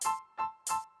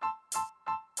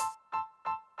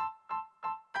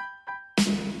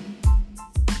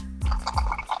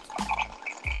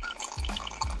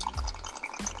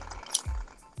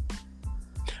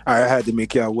I had to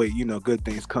make y'all wait. You know, good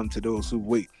things come to those who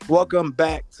wait. Welcome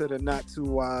back to the Not Too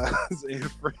Wise and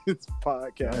Friends I don't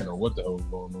podcast. know what the hell is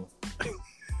going on.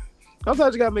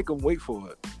 Sometimes you gotta make them wait for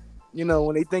it. You know,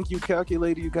 when they think you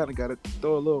calculated, you kind of gotta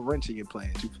throw a little wrench in your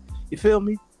plans. You feel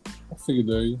me? I figured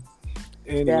that.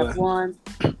 Anyway, Step one.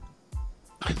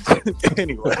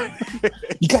 anyway,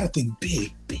 You gotta think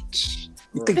big, bitch.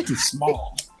 You think too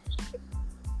small.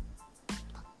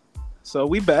 so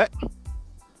we back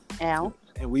Ow.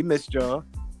 and we missed y'all.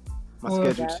 My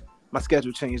What? schedule, my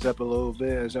schedule changed up a little bit,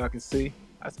 as y'all can see.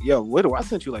 Yo, what do I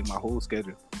sent you like my whole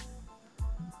schedule?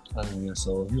 I mean,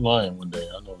 so if you lying one day,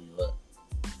 I know where you at.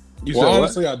 You Well, said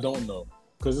honestly, I don't know.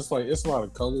 Because it's a lot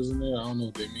of colors in there. I don't know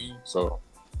what they mean. So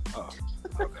what?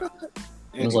 Oh, okay.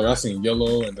 it's like I seen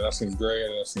yellow, and then I seen gray,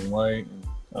 and then I seen white. And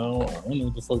I don't know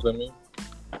what the fuck that means.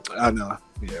 I know.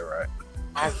 Yeah, right.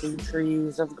 I see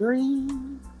trees of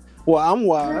green. Well, I'm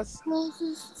Wise,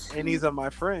 and these are my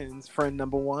friends. Friend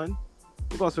number one.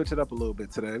 We're gonna switch it up a little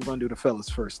bit today. We're gonna do the fellas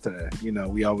first today. You know,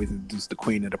 we always introduce the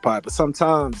queen of the pod, but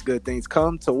sometimes good things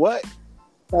come to what?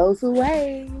 Those who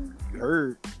wait. You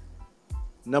heard.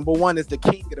 Number one is the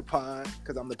king of the pod,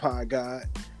 because I'm the pod god.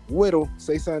 Whittle,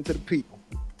 say something to the people.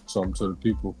 Something to the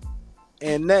people.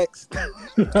 And next,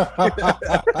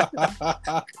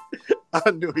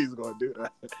 I knew he was gonna do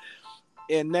that.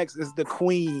 And next is the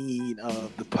queen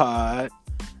of the pod,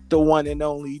 the one and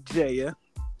only Jaya.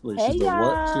 Wait, Hey, she's the what?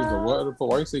 y'all. She's the what?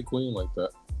 Why you say queen like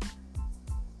that?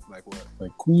 Like what?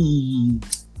 Like queen.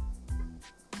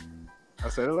 I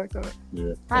said it like that?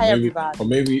 Yeah. Hi, Or everybody.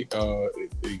 maybe it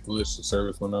glitched, the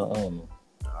service went out. I don't know.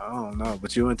 I don't know,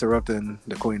 but you interrupting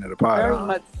the queen of the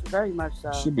pod. Very much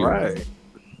so. Should be Right.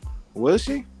 Will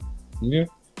she? Yeah.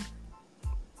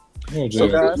 You know, So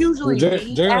Jay, guys- Usually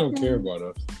Jay don't acting- care about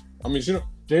us. I mean,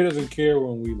 Jay doesn't care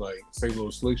when we like say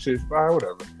little slick shit. All right,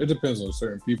 whatever. It depends on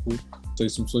certain people. Say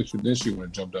some slick shit, then she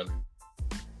want to jump down.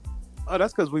 Oh,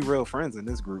 that's because we real friends in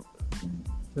this group.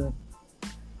 Yeah.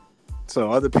 So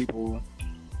other people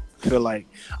feel like,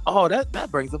 oh,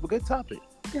 that brings up a good topic.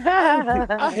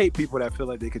 I hate people that feel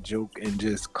like they could joke and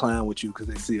just clown with you because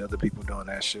they see other people doing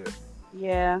that shit.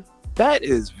 Yeah. That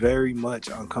is very much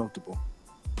uncomfortable.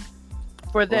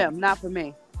 For them, not for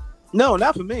me. No,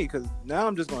 not for me, because now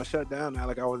I'm just going to shut down now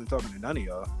like I wasn't talking to none of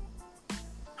y'all.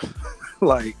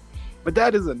 Like, but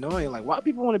that is annoying. Like, why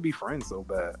people want to be friends so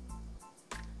bad?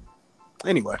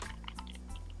 Anyway.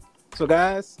 So,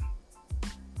 guys,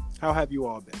 how have you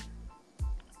all been?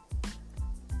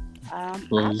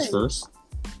 Ladies first.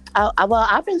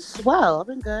 I've been swell. I've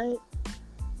been good.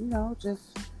 You know,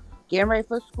 just getting ready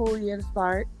for school year to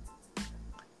start.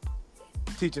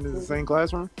 Teaching in the same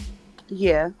classroom?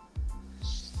 Yeah.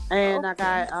 And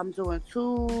Okay. I'm doing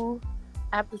 2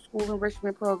 after school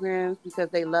enrichment programs because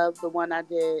they love the one I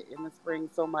did in the spring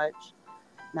so much.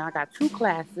 Now I got 2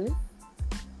 classes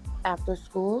after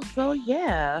school. So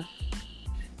yeah.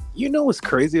 You know what's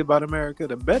crazy about America?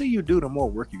 The better you do, the more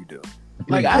work you do.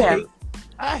 Like, Yeah.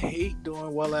 I hate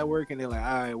doing well at work, and they're like,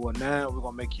 all right, well, now we're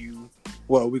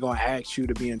going to ask you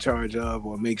to be in charge of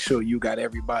or make sure you got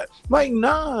everybody. Like,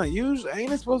 nah, usually,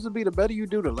 ain't it supposed to be the better you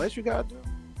do, the less you got to do?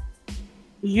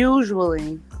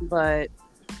 Usually, but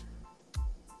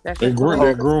that's They're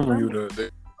just grooming you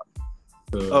to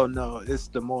Oh, no, it's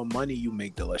the more money you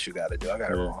make, the less you got to do. I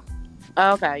got it Yeah. wrong.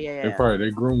 Okay, yeah. they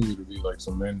groom you to be like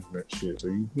some management shit. So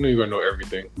you know you gotta know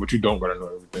everything, but you don't gotta know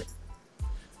everything.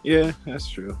 Yeah, that's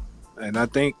true. And I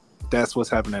think that's what's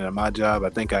happening at my job. I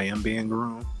think I am being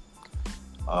groomed.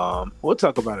 We'll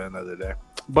talk about it another day.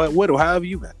 But Whittle, how have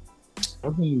you been?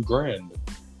 I've been grand.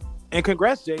 And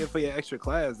congrats, Jay, for your extra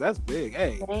class. That's big.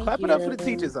 Hey, Thank clap it up for the you.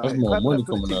 teachers out That's here. more Clap it money up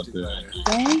for the coming out teachers there.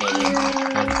 Thank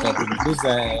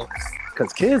you.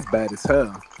 Because kids bad as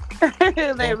hell.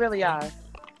 They really are.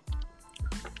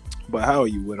 But how are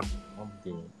you, Whittle? I'm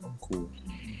good. I'm cool.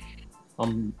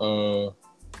 I'm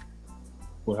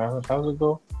how's it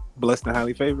go? Blessed and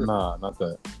highly favored? Nah, not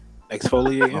that.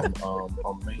 Exfoliating?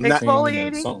 I'm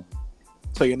Exfoliating? something.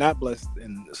 So you're not blessed,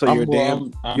 and so I'm- you're well,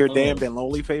 damn, I'm- you're I'm- damned and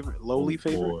lowly favored. Lowly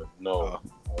favored. Lord, no. Oh.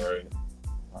 All right.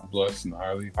 I'm blessed and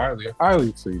highly favored.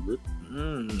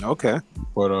 Okay.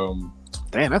 But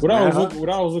Damn, that's what I mad, huh?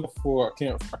 was looking for,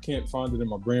 I can't find it in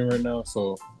my brain right now.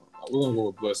 So we're gonna go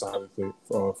with blessed and highly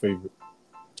favored.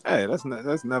 Hey,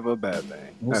 that's never a bad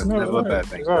thing. It's That's never a bad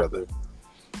thing, exactly. brother.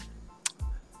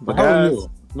 But But how are guys, you?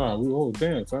 Nah,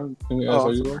 damn, son. Can we ask Oh, how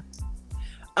I'm you are?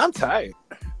 I'm tired.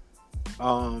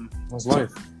 What's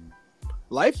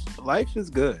life? Life is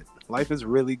good. Life is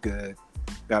really good.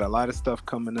 Got a lot of stuff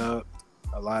coming up,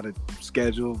 a lot of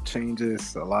schedule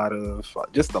changes,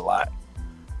 just a lot.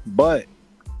 But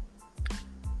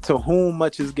to whom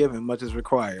much is given, much is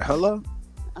required. Hello?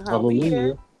 I'll be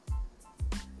here.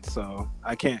 So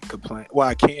I can't complain. Well,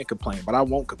 I can't complain, but I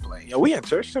won't complain. Yo, we in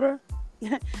church today?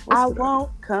 I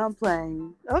won't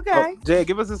complain. Okay. Oh, Jay,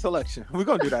 give us a selection. We're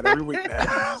gonna do that every week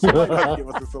now. Somebody gotta give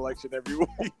us a selection every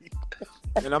week.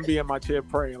 And I'm be in my chair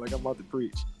praying like I'm about to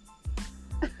preach.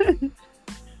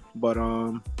 But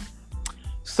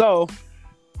so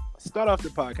start off the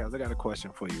podcast. I got a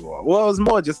question for you all. Well, it's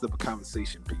more just a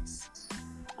conversation piece.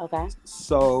 Okay.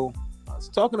 So I was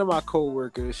talking to my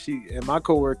coworker. My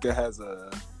coworker has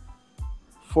a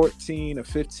 14 or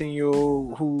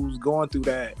 15-year-old who's going through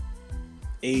that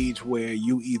age where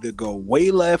you either go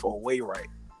way left or way right.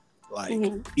 Like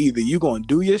either you gonna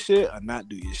do your shit or not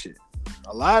do your shit.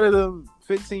 A lot of them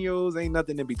 15-year-olds ain't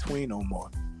nothing in between no more.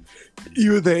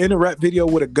 You either in a rap video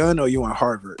with a gun or you in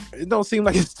Harvard. It don't seem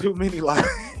like it's too many. Like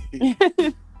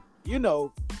you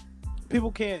know,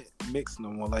 people can't mix no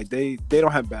more. Like they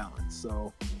don't have balance.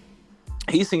 So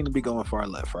he seemed to be going far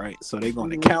left, right? So they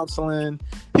going to counseling.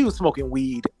 He was smoking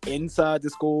weed inside the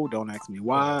school. Don't ask me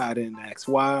why. I didn't ask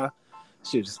why.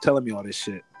 She was just telling me all this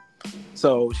shit.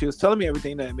 So she was telling me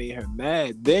everything that made her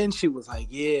mad. Then she was like,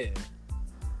 yeah.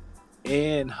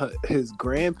 And his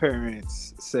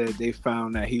grandparents said they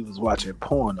found that he was watching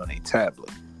porn on a tablet.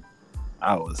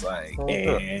 I was like,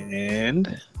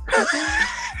 and?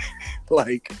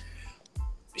 Like,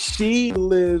 she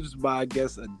lives by, I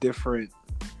guess, a different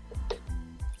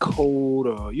code,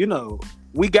 or, you know,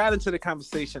 we got into the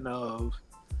conversation of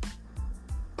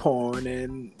porn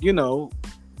and, you know,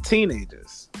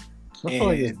 teenagers. I feel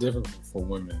like it's different for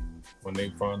women. When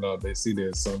they find out, they see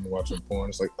their son watching porn,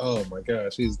 it's like, oh my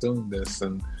gosh, he's doing this,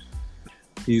 and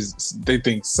they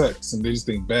think sex, and they just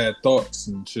think bad thoughts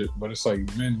and shit. But it's like,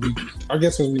 man, I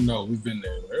guess because we know, we've been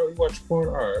there. Like, oh, you watch porn?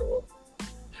 All right,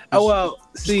 well.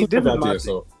 See, this is my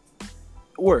thing.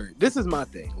 Word, this is my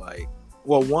thing. Like,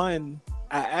 well, one,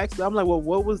 I asked her, I'm like, well,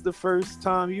 what was the first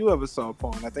time you ever saw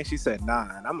porn? I think she said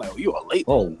 9. I'm like, well, you are late.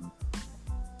 Oh,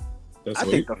 that's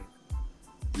late.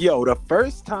 The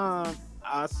first time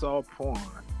I saw porn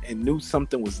and knew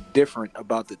something was different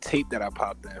about the tape that I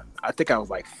popped in, I think I was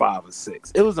like 5 or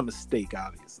 6. It was a mistake,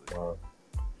 obviously. Wow.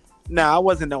 Now, I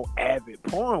wasn't no avid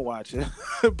porn watcher,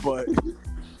 but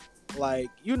like,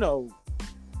 you know,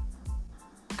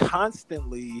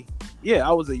 constantly, yeah,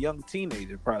 I was a young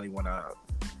teenager probably when I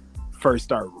first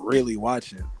started really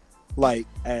watching, like,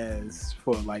 as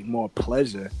for like more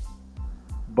pleasure.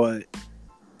 But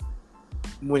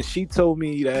when she told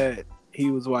me that he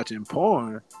was watching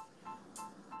porn,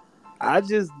 I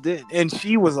just didn't. And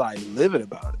she was like livid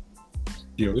about it.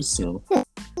 Yo, this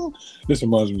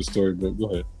reminds me of the story, but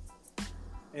go ahead.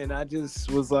 And I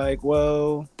just was like,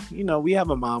 well, you know, we have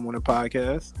a mom on a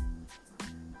podcast.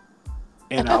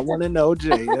 And I want to know,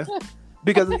 Jaya,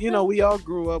 because, you know, we all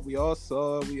grew up, we all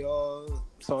saw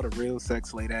the real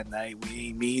sex late at night. We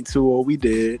ain't mean to, or we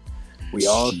did. We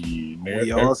all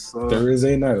saw.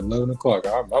 Thursday night, 11 o'clock.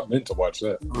 I meant to watch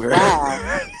that.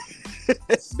 Wow.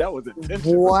 That was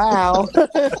intentional. Wow.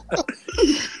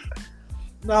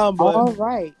 No, but all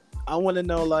right. I want to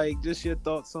know, like, just your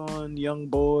thoughts on young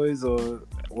boys, or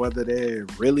whether they're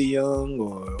really young,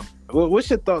 or what's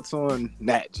your thoughts on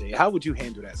that, Jay? How would you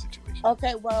handle that situation?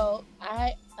 Okay, well,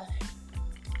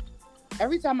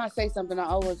 every time I say something, I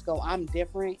always go, I'm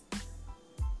different,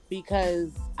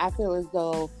 because I feel as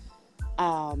though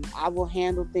I will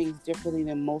handle things differently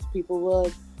than most people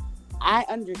would. I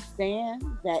understand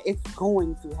that it's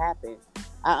going to happen.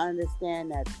 I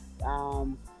understand that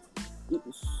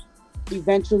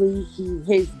eventually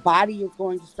his body is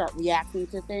going to start reacting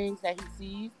to things that he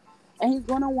sees, and he's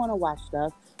going to want to watch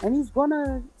stuff, and he's going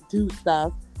to do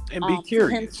stuff and be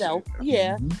curious himself.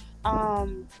 Yeah.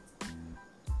 I'm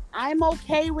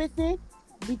okay with it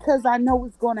because I know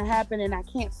it's going to happen and I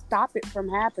can't stop it from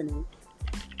happening.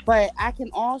 But I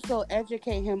can also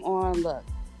educate him on, look,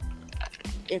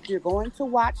 if you're going to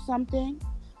watch something,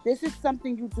 this is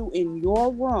something you do in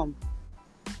your room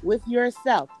with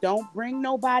yourself. Don't bring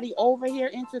nobody over here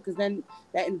into it, because then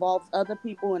that involves other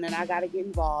people and then I got to get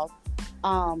involved.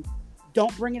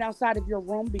 Don't bring it outside of your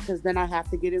room, because then I have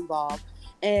to get involved.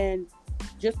 And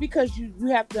just because you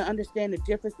have to understand the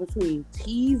difference between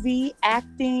TV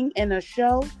acting and a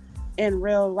show and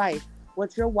real life.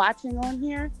 What you're watching on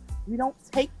here, you don't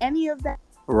take any of that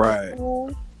right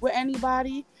with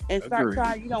anybody and start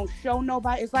trying. You don't show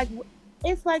nobody. It's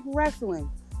like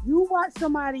wrestling. You watch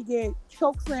somebody get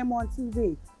choke slam on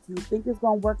TV. You think it's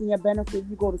gonna work in your benefit?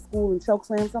 You go to school and choke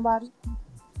slam somebody?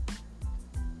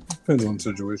 Depends on the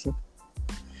situation.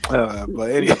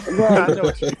 But anyway, I know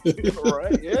what you mean,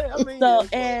 right? Yeah, I mean, so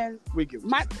and we get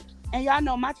and y'all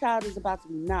know my child is about to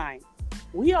be 9.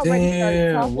 We already started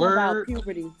Damn, talking about word.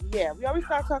 puberty. Yeah, we already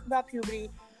started talking about puberty.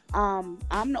 I'm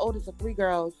the oldest of 3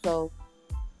 girls, so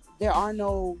there are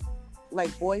no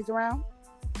like boys around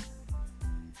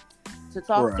to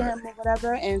talk to Right. him or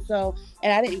whatever. And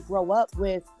I didn't grow up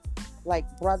with like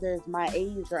brothers my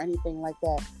age or anything like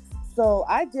that. So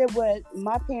I did what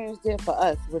my parents did for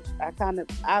us, which I'm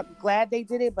glad they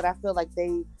did it, but I feel like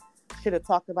they should have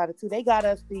talked about it too. They got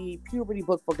us the puberty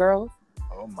book for girls.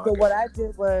 Oh my So god. what I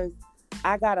did was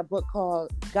I got a book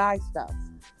called Guy Stuff.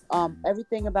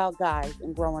 Everything about guys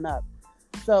and growing up.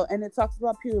 So, and it talks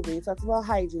about puberty, it talks about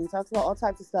hygiene, it talks about all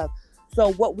types of stuff.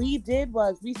 So what we did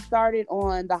was we started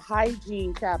on the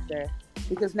hygiene chapter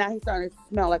because now he's starting to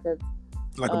smell like a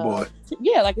boy.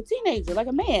 Yeah, like a teenager, like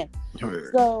a man.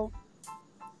 So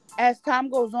as time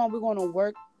goes on, we're going to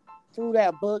work through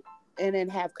that book and then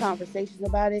have conversations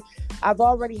about it. I've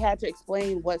already had to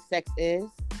explain what sex is.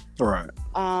 Right.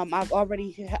 I've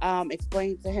already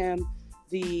explained to him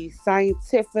the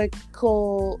scientific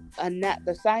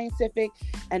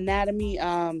anatomy,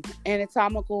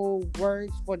 anatomical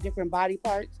words for different body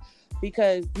parts,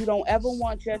 because you don't ever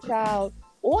want your child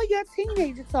or your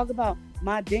teenager to talk about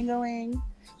my dingling,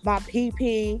 my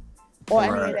pee-pee, or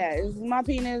any of that. It's my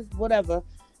penis, whatever.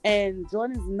 And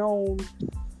Jordan's known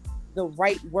the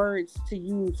right words to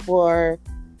use for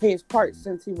his parts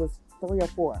since he was 3 or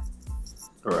 4.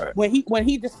 Right. When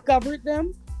he discovered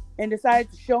them and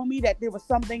decided to show me that there was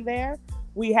something there,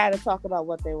 we had to talk about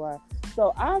what they were.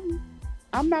 So I'm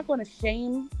not going to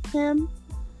shame him.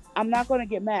 I'm not going to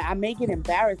get mad. I may get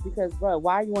embarrassed because, bro,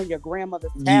 why are you on your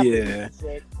grandmother's tablet? Yeah. And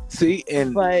shit? See,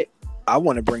 and But I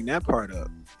want to bring that part up.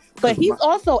 But he's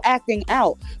also acting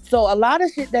out. So a lot of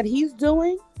shit that he's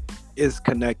doing is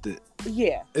connected.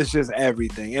 Yeah. It's just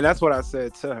everything. And that's what I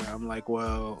said to her. I'm like,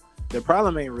 well, the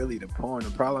problem ain't really the porn.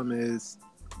 The problem is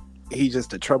he's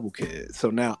just a trouble kid. So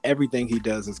now everything he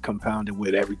does is compounded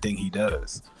with everything he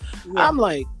does. Yeah. I'm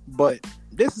like, but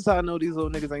this is how I know these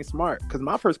little niggas ain't smart. Because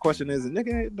my first question is, a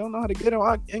nigga don't know how to get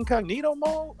on incognito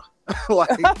mode? Like,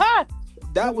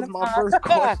 that was my first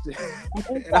question.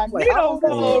 And I'm like, you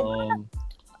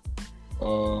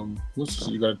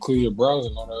gotta clear your browser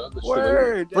and all that other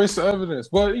Word. Shit. Trace the evidence.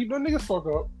 But you know, niggas fuck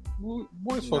up.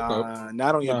 Boys fuck up.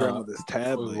 Not on your grandmother's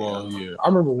tablet. Well, yeah. I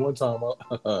remember one time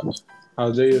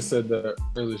how Jaya said that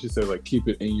earlier. She said, like, keep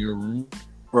it in your room.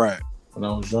 Right. When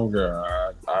I was younger,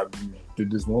 I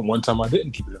did this one time. I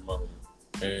didn't keep it in my room,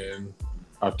 and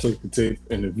I took the tape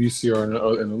and the VCR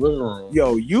in the living room.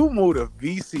 Yo, you moved a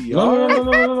VCR? No.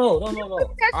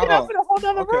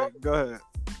 Okay, go ahead.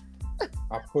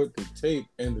 I put the tape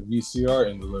and the VCR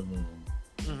in the living room.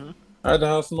 Mm-hmm. I had the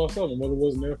house to myself. My mother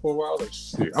wasn't there for a while. I was like,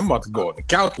 shit, I'm about to go on the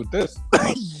couch with this.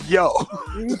 Yo.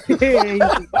 I'm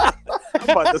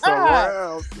about to somewhere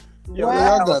else. Yo,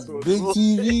 wow. I got the big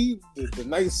TV, the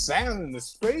nice sound in the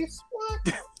space.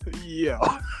 What? Yo.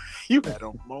 You had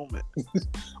a moment.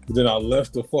 But then I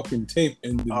left the fucking tape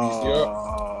in the VCR.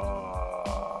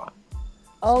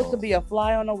 To be a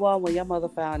fly on the wall when your mother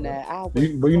found that. But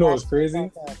you know what's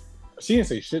crazy? She didn't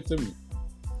say shit to me.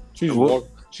 She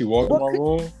walked in my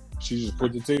room. She just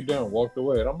put the tape down and walked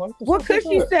away. And I'm like, what could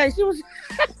she say? She was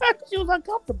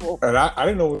uncomfortable. And I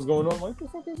didn't know what was going on. I'm like,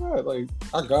 what the fuck is that? Like,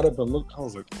 I got up and looked. I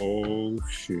was like, oh,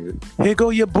 shit. Here go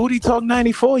your booty talk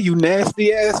 94, you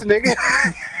nasty ass nigga.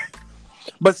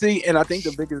 But see, and I think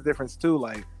the biggest difference too,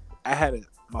 like,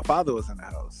 my father was in the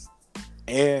house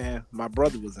and my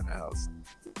brother was in the house.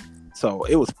 So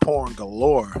it was porn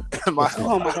galore in my house.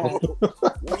 Oh my God.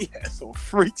 We had some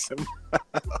freaks in my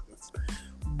house.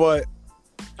 But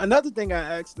another thing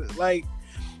I asked, like,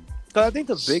 cause I think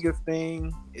the biggest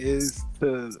thing is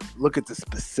to look at the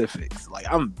specifics. Like,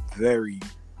 I'm very,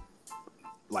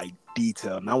 like,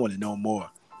 detailed and I want to know more.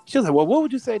 She was like, well, what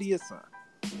would you say to your son?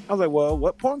 I was like, well,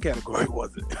 what porn category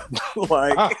was it?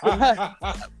 Like,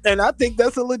 and I think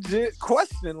that's a legit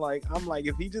question. Like, I'm like,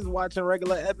 if he just watching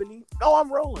regular Ebony,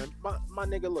 I'm rolling. My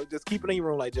nigga, look, just keep it in your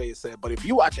room, like Jay said. But if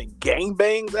you watching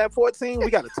gangbangs at 14,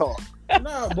 we gotta talk.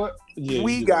 No, but yeah,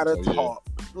 we gotta talk.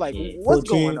 Yeah. Like, what's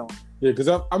 14, going on? Yeah, because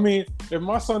I mean, if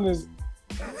my son is,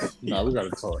 we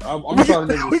gotta talk. I'm trying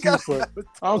to make it but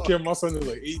I don't care if my son is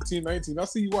like 18, 19. I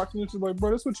see you watching this, like, bro,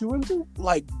 that's what you into?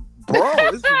 Like, bro,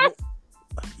 this is.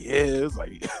 Yeah, it's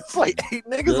like 8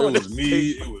 niggas. Girl, on this. It was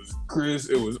me. It was Chris.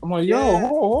 It was. I'm like, yo,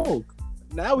 ho.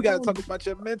 Now we gotta talk about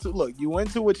your mental. Look, you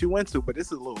went to what you went to, but this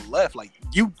is a little left. Like,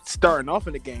 you starting off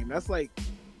in the game. That's like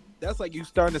you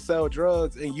starting to sell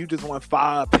drugs and you just want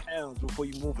 5 pounds before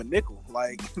you move a nickel.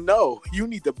 Like, no, you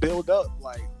need to build up.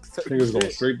 Like, niggas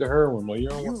going straight to heroin. Like, you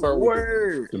don't want to start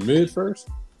with the mid first.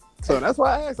 So that's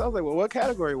why I asked. I was like, well, what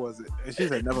category was it? And she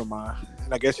said, never mind.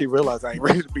 And I guess she realized I ain't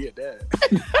ready to be a dad.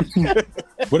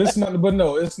 But it's not. But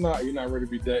no, it's not. You're not ready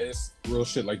to be dad. It's real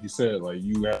shit, like you said. Like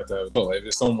you have to have. Like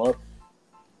there's so much.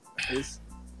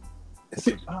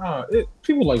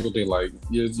 People like what they like.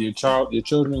 Your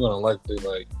children are gonna like what they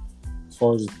like. As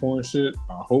far as the porn shit,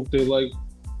 I hope they like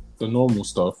the normal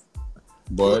stuff.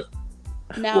 But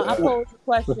now I pose the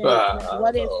question: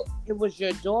 what if it was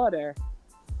your daughter?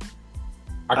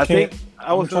 I think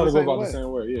I was trying to go about the same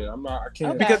way. Yeah, I'm not. I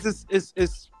can't because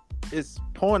it's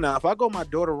porn now. If I go in my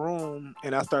daughter's room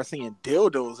and I start seeing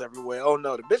dildos everywhere, oh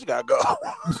no, the bitch gotta go.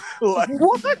 Like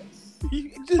what?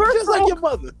 Just like your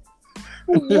mother.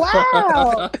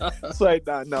 Wow. It's like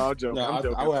no, I'm joking. No, I'm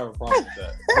joking. I would have a problem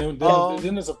with that.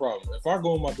 Then there's a problem. If I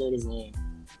go in my daughter's room,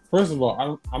 first of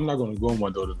all, I'm not going to go in my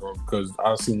daughter's room because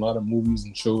I've seen a lot of movies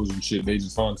and shows and shit. They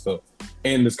just find stuff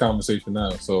in this conversation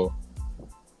now. So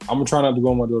I'm gonna try not to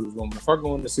go in my daughter's room. If I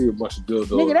go in to see a bunch of dildos,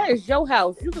 nigga, that is your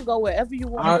house. You can go wherever you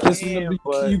want.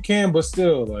 You can, but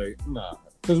still, like, nah.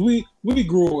 Because we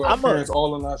grew with our parents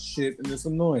all in our shit, and it's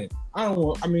annoying. I'm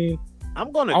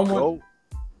gonna go.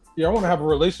 Yeah, I want to have a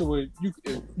relationship with you.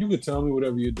 You could tell me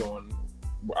whatever you're doing.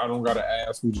 I don't gotta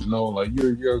ask. We just know, like,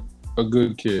 you're a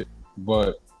good kid,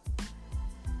 but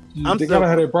they gotta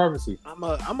have their privacy. I'm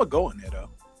a go in there though,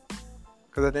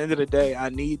 because at the end of the day, I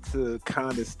need to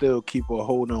kind of still keep a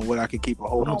hold on what I can keep a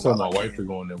hold on. I'm telling my wife to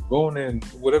go in there. Go in,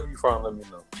 whatever you find, let me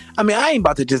know. I mean, I ain't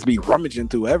about to just be rummaging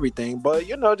through everything, but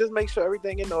just make sure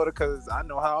everything in order. Because I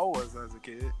know how I was as a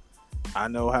kid. I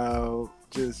know how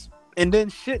and then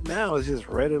shit now is just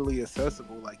readily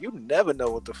accessible. Like you never know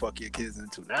what the fuck your kid's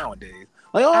into nowadays.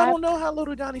 Like, I don't know how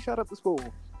little Johnny shot up to school.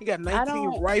 He got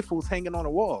 19 rifles hanging on the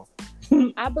wall.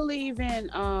 I believe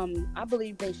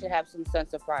they should have some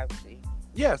sense of privacy.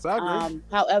 Yes, I agree.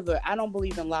 However, I don't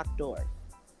believe in locked doors.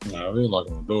 No, we ain't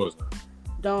locking the doors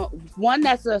now.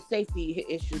 That's a safety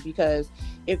issue because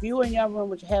if you in your room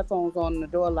with your headphones on and the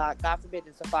door locked, God forbid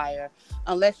it's a fire,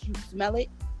 unless you smell it,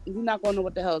 you're not gonna know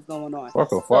what the hell is going on.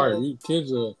 Fuck a fire.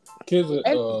 Kids are they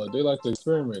like to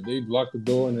experiment. They lock the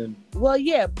door and then. Well,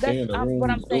 yeah, that's what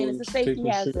I'm saying. It's a safety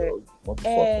hazard.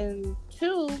 And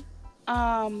two,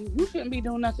 you shouldn't be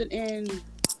doing nothing in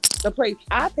the place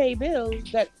I pay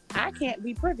bills that I can't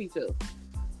be privy to.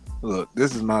 Look,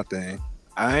 this is my thing.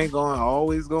 I ain't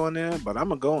always going there, but I'm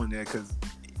gonna go in there because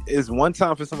it's one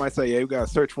time for somebody to say, "Yeah, you got a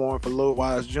search warrant for Lil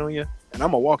Wise Jr." and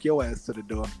I'm gonna walk your ass to the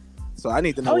door. So I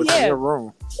need to know what's in your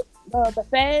room. The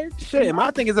feds. Shit,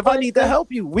 my thing is if I need to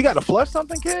help you, we gotta flush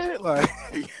something, kid. Like,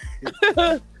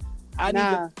 I need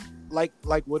to,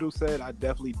 like Widow said, I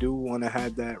definitely do want to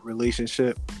have that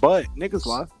relationship, but niggas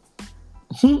lie.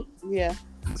 Yeah.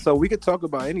 So we could talk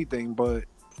about anything, but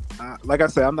like I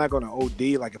said, I'm not gonna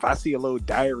OD. Like if I see a little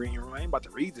diary in your room, I ain't about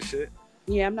to read the shit.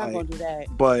 Yeah, I'm not gonna do that.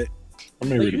 But I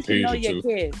may read a page or two.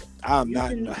 Kids. I'm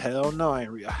not. Hell no, I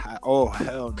ain't read. Oh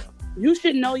hell no. You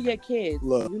should know your kids.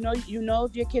 Look. You know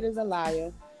if your kid is a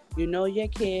liar. You know your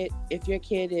kid. If your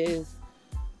kid is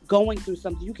going through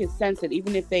something, you can sense it,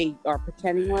 even if they are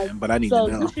pretending like. But I need to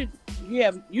know.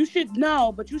 You should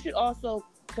know, but you should also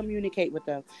communicate with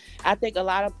them. I think a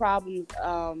lot of problems,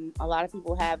 a lot of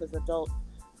people have as adults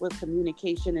with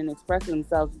communication and expressing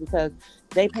themselves because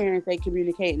their parents, they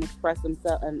communicate and express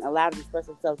themselves and allow them to express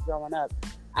themselves growing up.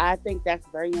 I think that's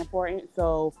very important.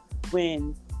 So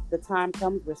when the time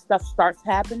comes where stuff starts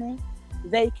happening,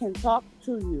 they can talk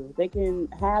to you. They can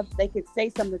say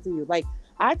something to you. Like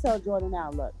I tell Jordan now,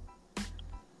 look,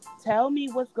 tell me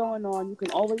what's going on. You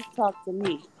can always talk to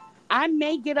me. I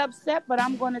may get upset, but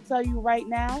I'm going to tell you right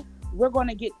now, we're going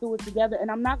to get through it together,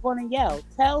 and I'm not going to yell.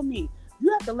 Tell me.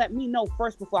 You have to let me know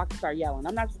first before I can start yelling.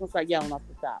 I'm not just going to start yelling off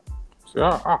the top. See,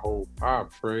 I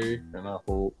pray, and I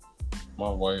hope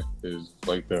my wife is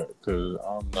like that, because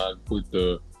I'm not with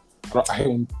I hate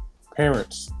when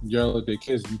parents yell at their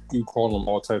kids. You call them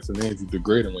all types of names. You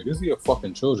degrade them. Like, these are your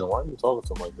fucking children. Why are you talking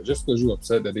to them like that? Just because you're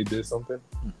upset that they did something?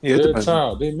 Yeah, they're a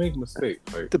child. They make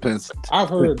mistakes. Like, depends. I've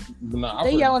heard. They're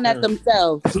yelling at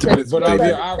themselves. But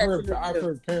I've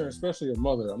heard parents, especially a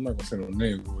mother. I'm not gonna say no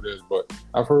name who it is, but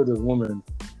I've heard this woman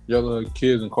yelling at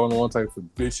kids and calling them all types of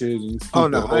bitches. And oh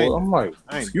no, I'm like,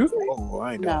 excuse me.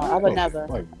 I would never.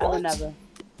 Like, I would never.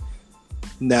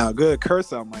 Now, good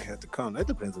curse out might have to come. That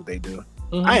depends what they do.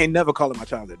 Mm-hmm. I ain't never calling my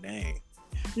child their name.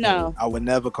 No. I would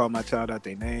never call my child out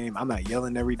their name. I'm not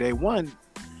yelling every day. I don't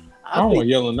want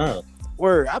yelling now.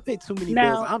 Word, I pay too many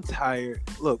bills. I'm tired.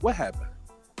 Look, what happened?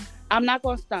 I'm not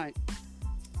going to stunt.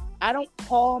 I don't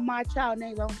call my child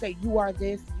names. I don't say, you are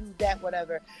this, you that,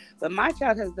 whatever. But my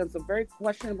child has done some very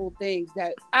questionable things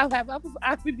that I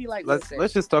would be like,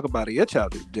 let's just talk about it. Your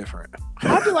child is different.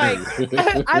 I'll be like,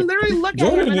 I literally look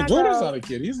at him and I Jordan's go, not a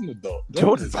kid. He's an adult.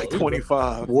 Jordan's like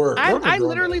 25. Word. I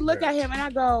literally look at him and I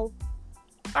go,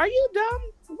 are you dumb?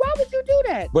 Why would you do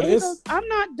that? But he goes, I'm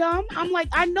not dumb. I'm like,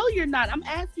 I know you're not. I'm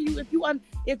asking you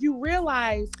if you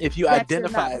realize, if you that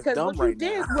identify you're not, as because dumb what right you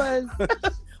did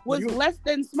now. was less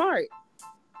than smart.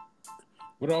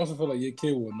 But I also feel like your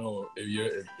kid will know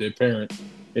if their parent,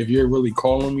 if you're really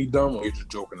calling me dumb or you're just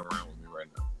joking around with me right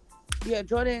now. Yeah,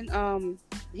 Jordan,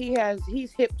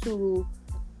 he's hip to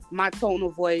my tone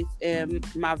of voice and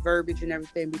my verbiage and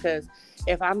everything, because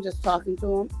if I'm just talking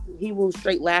to him, he will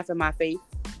straight laugh in my face,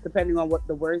 depending on what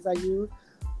the words I use.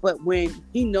 But when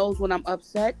he knows when I'm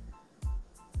upset,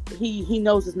 he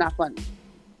knows it's not funny.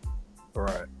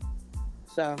 Right.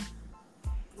 So.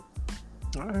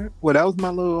 All right. Well, that was my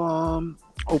little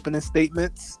opening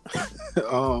statements.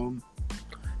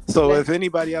 So if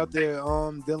anybody out there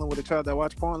dealing with a child that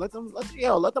watch porn, let them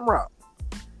rock.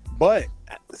 But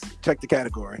check the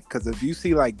category, because if you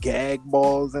see like gag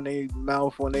balls in their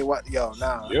mouth when they watch,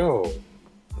 nah.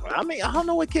 I mean, I don't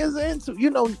know what kids are into.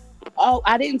 Oh,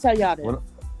 I didn't tell y'all this.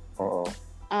 Uh-oh.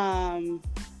 I'm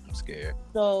scared.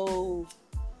 So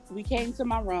we came to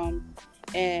my room,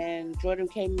 and Jordan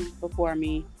came before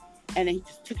me, and then he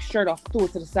just took his shirt off, threw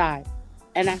it to the side,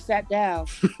 and I sat down,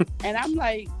 and I'm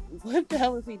like, what the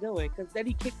hell is he doing? Because then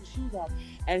he kicked his shoes off,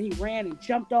 and he ran and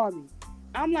jumped on me.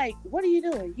 I'm like, what are you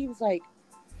doing? He was like,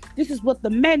 this is what the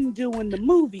men do in the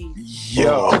movies.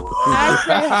 Yo.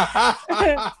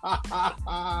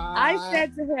 I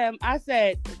said to him,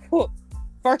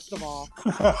 first of all.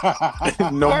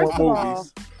 No more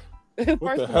movies.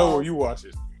 What the hell were you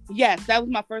watching? Yes, that was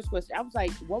my first question. I was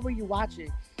like, what were you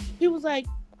watching? He was like,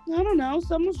 I don't know.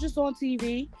 Someone's just on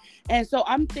TV. And so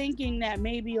I'm thinking that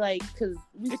maybe like, because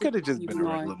it could have just been a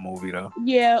regular movie though.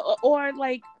 Yeah, or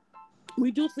like, we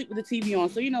do sleep with the TV on.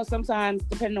 So, sometimes,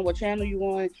 depending on what channel you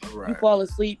on, you fall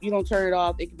asleep, you don't turn it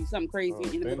off. It could be something crazy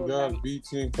in the middle of the night.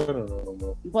 BT ain't putting it on no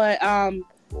more. But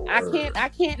I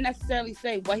can't necessarily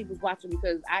say what he was watching,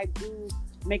 because I do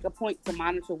make a point to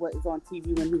monitor what is on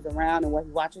TV when he's around and what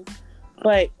he watches.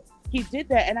 But he did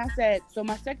that, and I said, so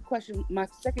my second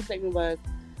statement was,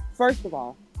 first of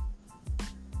all,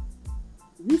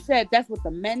 you said that's what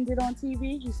the men did on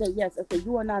TV? He said, yes. I said,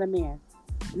 you are not a man.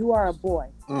 You are a boy.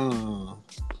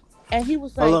 And he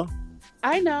was like, hello?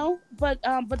 I know, but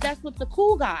that's what the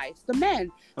cool guys, the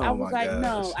men. I was like, gosh.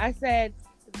 No. I said,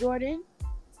 Jordan,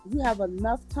 you have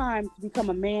enough time to become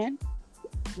a man.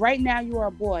 Right now, you are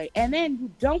a boy, and then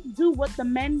you don't do what the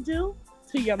men do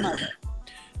to your mother.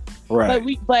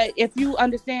 Right. But if you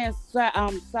understand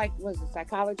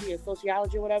psychology or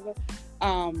sociology or whatever,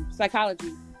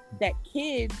 psychology, that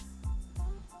kids,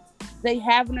 they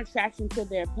have an attraction to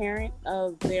their parent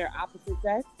of their opposite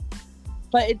sex,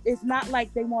 but it's not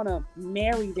like they want to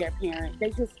marry their parent. They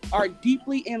just are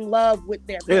deeply in love with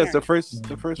their parent. Yeah, it's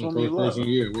the first one you love.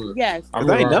 Yes. I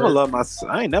ain't never loved my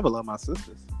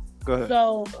sisters. Go ahead.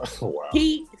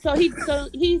 So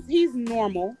he's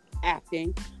normal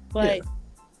acting, but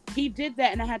he did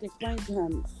that, and I had to explain to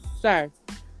him, sir,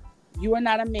 you are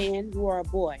not a man, you are a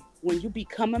boy. When you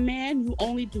become a man, you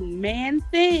only do man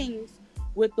things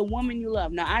with the woman you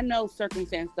love. Now, I know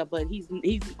circumstance stuff, but he's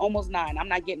almost 9. I'm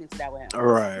not getting into that with him.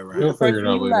 Right. He'll figure it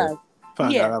out later.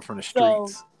 Find out from the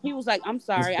streets. So he was like, I'm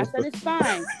sorry. I said, it's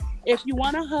fine. If you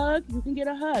want a hug, you can get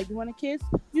a hug. You want a kiss,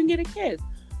 you can get a kiss.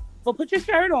 But put your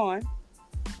shirt on.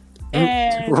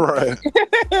 And,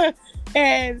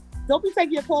 and don't be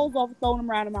taking your clothes off and throwing them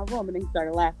around in my room. And then he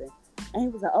started laughing. And he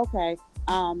was like, okay.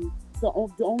 So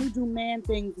only do man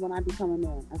things when I become a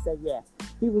man. I said, yeah.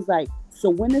 He was like, so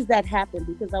when does that happen?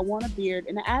 Because I want a beard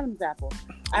and an Adam's apple.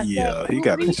 He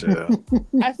got to chill.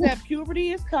 I said,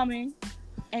 puberty is coming,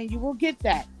 and you will get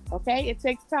that. Okay? It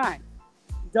takes time.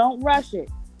 Don't rush it.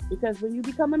 Because when you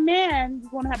become a man,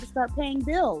 you're going to have to start paying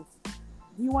bills.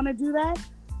 Do you want to do that?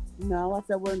 No. I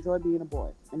said, we'll enjoy being a boy.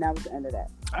 And that was the end of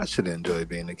that. I should enjoy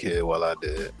being a kid while I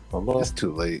did. It's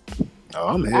too late. Oh,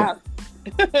 I'm here.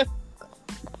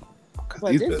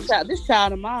 But this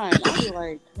child of mine, I was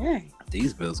like, dang.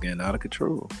 These bills getting out of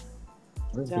control.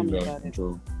 Tell me about it.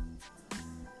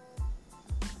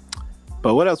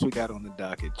 But what else we got on the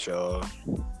docket, y'all?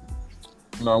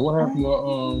 No, what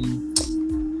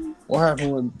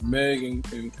happened with Meg and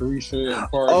Carisha and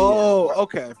Pardi? Oh,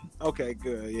 okay. Okay,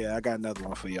 good. Yeah, I got another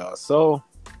one for y'all. So,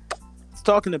 I was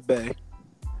talking to Bay,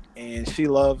 and she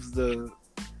loves the...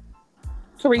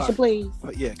 Carisha, please.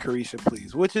 Yeah, Carisha,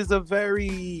 please. Which is a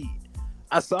very...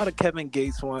 I saw the Kevin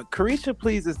Gates one. Carisha,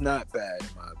 please is not bad, in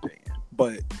my opinion.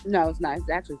 But No, it's not. It's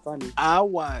actually funny. I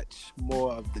watch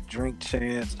more of the Drink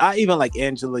Champs. I even like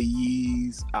Angela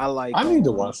Yee's. I like. I need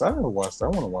to watch that. I never watched that. I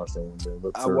want to watch that one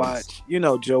day. I watch,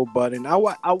 Joe Budden.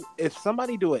 If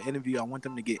somebody do an interview, I want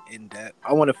them to get in depth.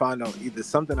 I want to find out either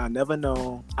something I never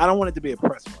know. I don't want it to be a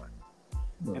press run.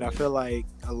 And I feel like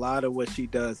a lot of what she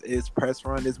does is press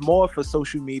run. It's more for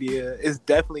social media. It's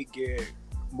definitely geared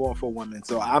more for women.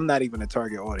 So I'm not even a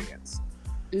target audience.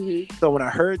 Mm-hmm. So when I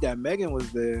heard that Megan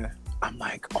was there, I'm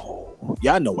like, oh,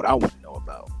 y'all know what I want to know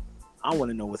about. I want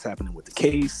to know what's happening with the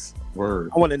case. Word.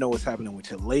 I want to know what's happening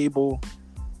with your label.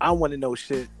 I want to know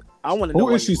shit. I want to know.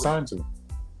 Who is she signed to?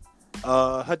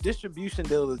 Her distribution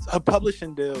deal her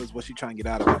publishing deal is what she's trying to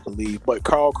get out of, I believe. But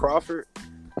Carl Crawford,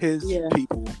 his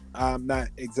people, I'm not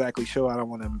exactly sure. I don't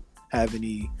want to have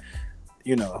any,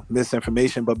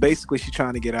 misinformation. But basically, she's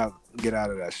trying to get out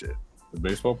of that shit. The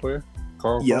baseball player,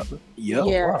 Carl Crawford. Yep.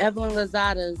 Yeah, wow. Evelyn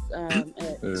Lozada's.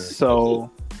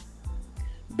 So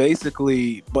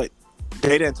basically, but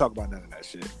they didn't talk about none of that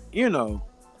shit.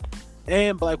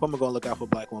 And black women gonna look out for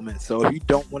black women. So if you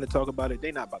don't want to talk about it,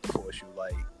 they not about to force you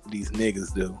like these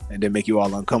niggas do, and then make you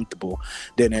all uncomfortable.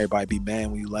 Then everybody be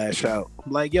mad when you lash out.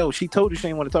 Like, yo, she told you she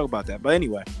didn't want to talk about that. But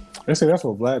anyway, they say that's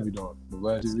what Vlad be doing. The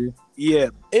Vlad TV. Yeah,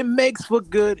 it makes for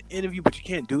good interview, but you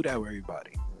can't do that with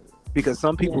everybody because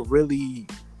some people really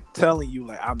telling you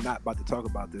like, I'm not about to talk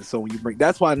about this. So when you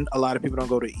that's why a lot of people don't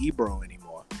go to Ebro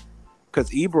anymore,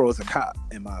 because Ebro is a cop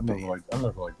in my opinion. I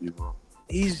never like Ebro.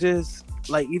 He's just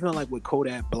like, even like with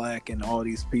Kodak Black and all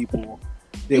these people,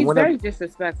 he's very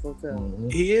disrespectful too. Mm-hmm.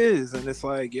 He is, and it's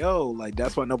like, yo, like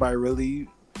that's why nobody really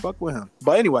fuck with him.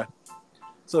 But anyway,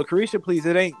 so Carisha, please,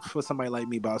 it ain't for somebody like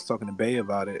me. But I was talking to Bay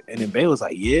about it, and then Bay was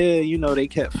like, yeah, they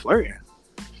kept flirting.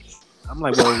 I'm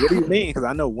like, well, what do you mean? Because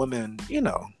I know women,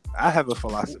 I have a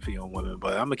philosophy on women,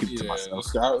 but I'm gonna keep it to myself.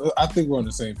 I think we're on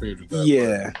the same page with that.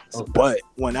 Yeah, okay. But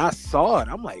when I saw it,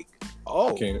 I'm like,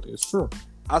 oh, okay, it's true.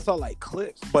 I saw like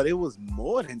clips, but it was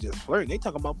more than just flirting. They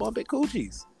talking about bumping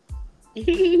coochies.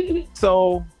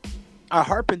 So I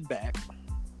harpen back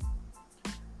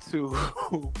to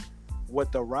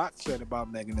what The Rock said about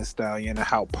Megan Thee Stallion and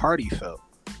how Pardi felt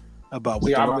about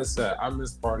what The Rock said. I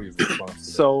missed Pardi's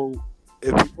response. So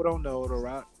if people don't know, The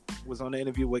Rock was on the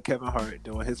interview with Kevin Hart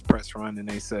doing his press run, and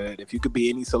they said, if you could be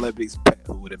any celebrity's pet,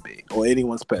 who would it be? Or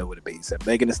anyone's pet, who would it be? He said,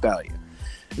 Megan Thee Stallion.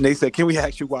 And they said, can we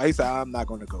ask you why? He said, I'm not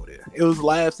going to go there. It was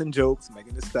laughs and jokes,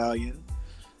 Megan Thee Stallion.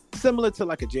 Similar to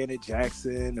like a Janet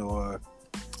Jackson or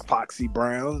Foxy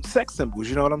Brown. Sex symbols,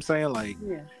 you know what I'm saying? Like,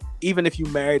 even if you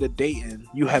married or dating,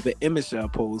 you have an image to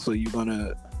uphold, so you're going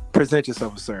to present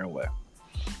yourself a certain way.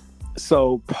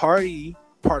 So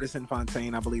Partisan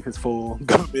Fontaine, I believe his full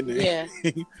government name.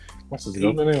 Yeah. What's his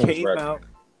government name? Came out.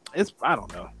 I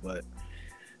don't know, but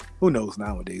who knows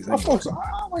nowadays? Anyway.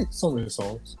 I like some of his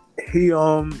songs.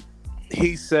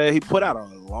 He said he put out a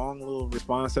long little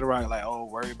response to The Rock, like, oh,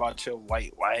 worry about your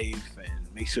white wife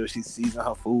and make sure she's seasoning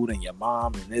her food and your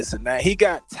mom and this and that. He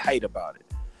got tight about it.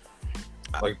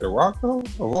 Like The Rock, though?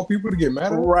 Of all people to get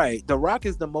mad at? Right. The Rock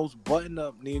is the most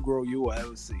buttoned-up Negro you will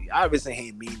ever see. Obviously, he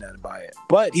ain't mean nothing by it.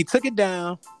 But he took it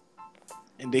down,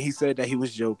 and then he said that he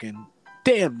was joking.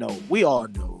 Damn, no. We all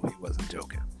knew he wasn't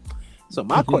joking. So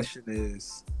my question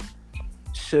is,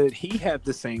 should he have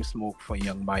the same smoke for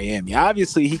Young Miami?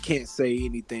 Obviously, he can't say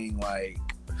anything like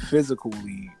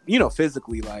physically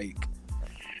like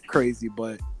crazy,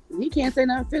 but he can't say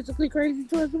nothing physically crazy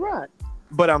towards The Rock.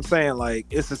 But I'm saying, like,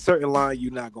 it's a certain line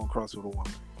you're not gonna cross with a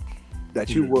woman that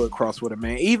you would cross with a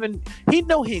man. Even he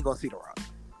know he ain't gonna see The Rock.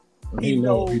 He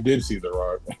did see The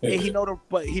Rock, and he know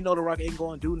The Rock ain't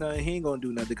gonna do nothing. He ain't gonna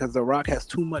do nothing because The Rock has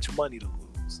too much money to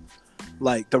lose.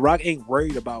 Like, The Rock ain't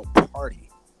worried about Pardi.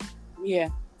 Yeah.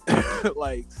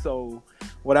 Like, so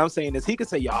what I'm saying is he could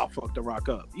say, y'all fuck The Rock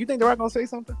up. You think The Rock gonna say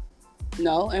something?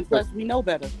 No, and plus we know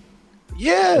better.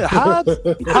 Yeah,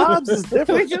 Hobbs is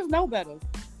different. We just know better.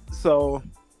 So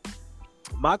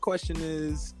my question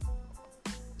is,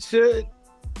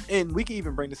 and we can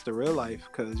even bring this to real life,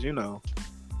 because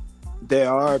there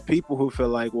are people who feel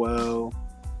like, well,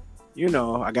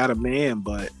 I got a man,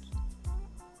 but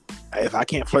if I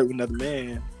can't flirt with another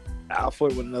man, I'll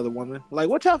flirt with another woman. Like,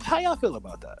 how y'all feel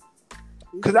about that?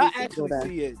 Because I actually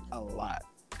see it a lot.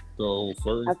 The whole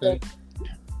flirting thing?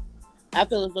 I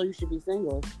feel as though you should be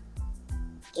single.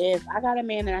 If I got a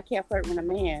man and I can't flirt with a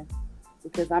man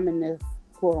because I'm in this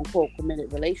quote-unquote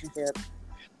committed relationship,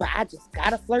 but I just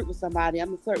gotta flirt with somebody, I'm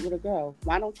gonna flirt with a girl.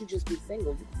 Why don't you just be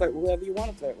single? You can flirt with whoever you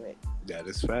want to flirt with. That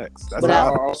is facts. But I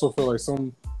also feel like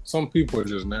some people are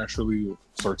just naturally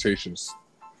flirtatious.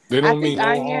 They don't mean no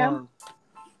harm.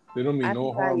 They don't mean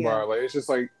no harm by it. Like, it's just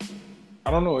like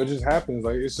I don't know. It just happens.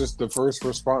 Like it's just the first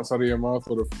response out of your mouth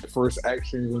or the first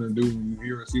action you're gonna do when you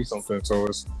hear or see something. So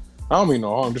it's. I don't mean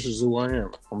no harm. This is who I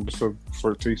am. I'm just a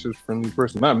flirtatious, friendly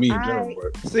person. Not me in general,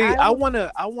 but see, I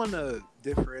wanna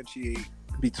differentiate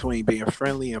between being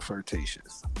friendly and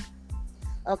flirtatious.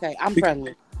 Okay, I'm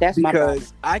friendly. That's my problem.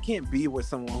 Because I can't be with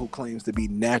someone who claims to be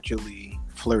naturally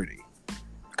flirty.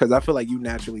 Because I feel like you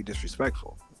naturally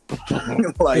disrespectful.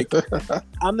 Like,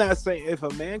 I'm not saying if a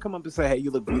man come up and say, "Hey,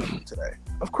 you look beautiful today,"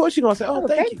 of course you're gonna say, "Oh,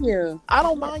 thank you." I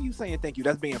don't mind you saying thank you.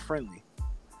 That's being friendly.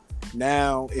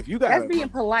 Now, if you got that's being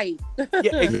polite.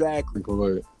 Yeah, exactly.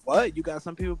 Polite. But you got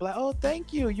some people be like, "Oh,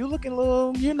 thank you. You looking a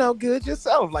little, good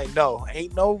yourself." Like, no,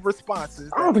 ain't no responses.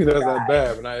 I don't think that's that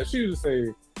bad. But now, if she would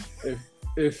say,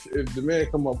 if the man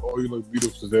come up, "Oh, you look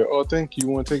beautiful today," "Oh, thank you.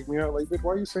 You want to take me out?" Like, bitch,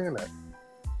 why are you saying that?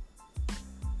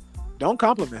 Don't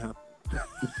compliment him.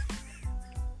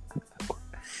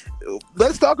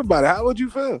 Let's talk about it. How would you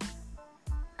feel?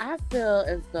 I feel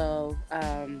as though,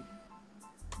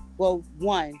 well,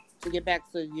 one, to get back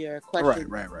to your question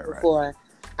before,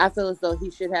 I feel as though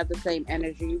he should have the same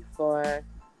energy for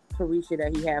Carisha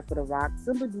that he had for The Rock,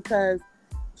 simply because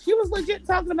she was legit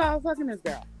talking about fucking this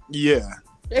girl. Yeah.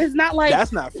 It's not like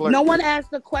that's not flirting. No one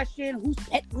asked the question, whose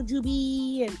pet would you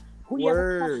be and who you have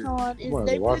a crush on.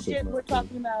 They legit were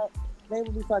talking about they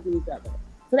will be fucking each other.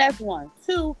 So that's one.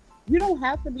 Two, you don't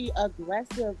have to be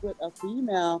aggressive with a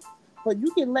female, but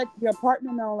you can let your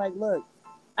partner know, like, look,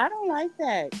 I don't like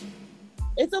that.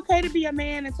 It's okay to be a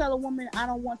man and tell a woman, I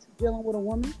don't want you dealing with a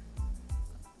woman.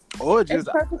 Or just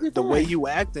the way you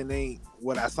acting ain't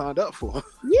what I signed up for.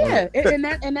 Yeah,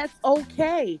 and that's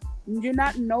okay. You're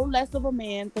not no less of a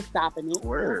man for stopping it.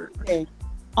 Word. Okay.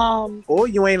 Or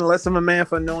you ain't less of a man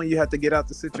for knowing you have to get out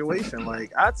the situation.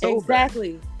 Like I told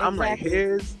exactly. I'm like,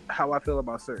 here's how I feel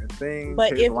about certain things.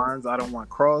 But here's lines I don't want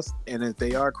crossed, and if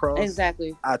they are crossed,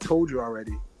 exactly. I told you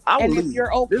already. I will leave. If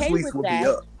you're okay this lease with will that, be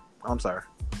up. I'm sorry.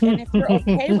 And if you're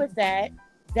okay with that,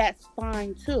 that's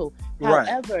fine too.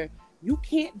 However, you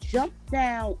can't jump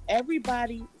down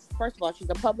everybody. First of all, she's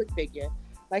a public figure.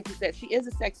 Like you said, she is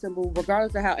a sex symbol,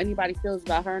 regardless of how anybody feels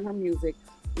about her and her music.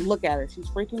 Look at her. She's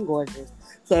freaking gorgeous.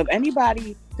 So if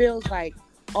anybody feels like,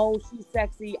 oh, she's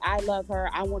sexy, I love her,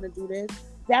 I want to do this,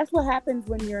 that's what happens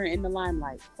when you're in the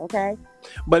limelight, okay?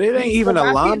 But it ain't even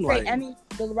a limelight.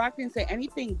 The Rock didn't say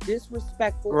anything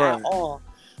disrespectful at all.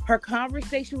 Her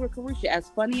conversation with Carisha, as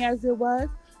funny as it was,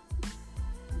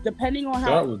 depending on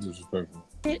how... That was disrespectful.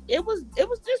 It was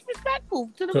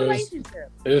disrespectful to the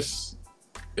relationship. It's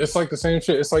like the same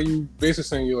shit. It's like you basically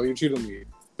saying you cheat on me.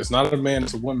 It's not a man,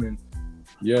 it's a woman.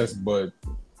 Yes, but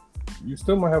you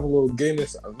still might have a little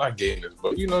gayness. Not gayness,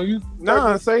 but you.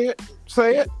 Nah, say it.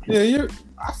 Yeah,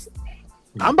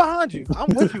 I'm behind you. I'm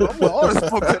with you. I'm with all this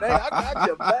smoke today. I got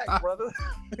your back, brother.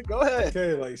 Go ahead.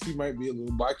 Okay, like she might be a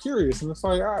little bi-curious, and it's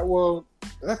like, all right, well,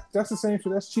 that's the same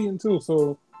shit. That's cheating too.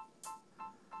 So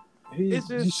he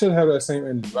should have that same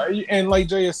energy, right? And like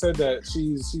Jay has said, that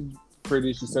she's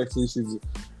pretty, she's sexy,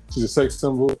 she's a sex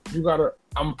symbol.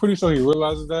 I'm pretty sure he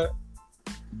realizes that.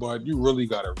 But you really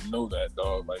gotta know that,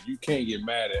 dog. Like you can't get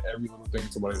mad at every little thing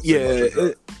somebody says.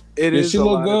 Yeah, it is. She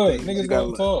look good. Niggas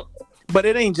gotta talk. But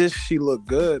it ain't just she look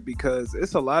good, because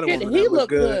it's a lot of women that look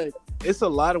good. It's a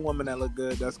lot of women that look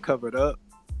good that's covered up,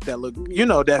 that look,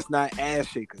 that's not ass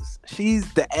shakers.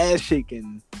 She's the ass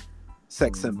shaking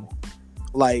sex symbol.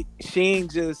 Like she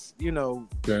ain't just, Damn,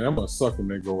 I'm gonna suck when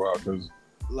they go out, because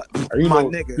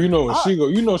nigga.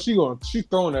 She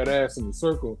throwing that ass in the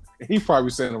circle, and he probably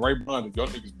saying right behind it, y'all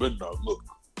niggas better not look.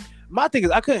 My thing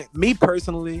is, I couldn't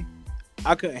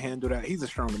handle that. He's a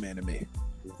stronger man than me.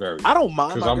 Very. I don't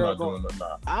mind. Because I'm not doing that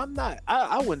now. I'm not.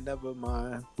 I would never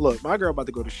mind. Look, my girl about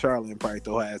to go to Charlotte and probably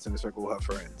throw her ass in the circle with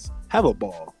her friends. Have a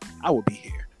ball. I will be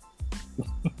here.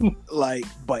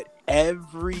 But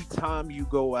every time you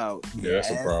go out, that's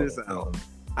a problem.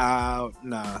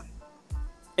 Nah.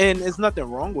 And there's nothing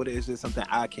wrong with it. It's just something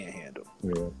I can't handle.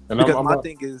 Yeah. And because my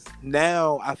thing is,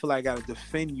 now I feel like I gotta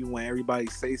defend you when everybody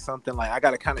says something. Like I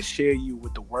gotta kind of share you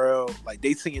with the world. Like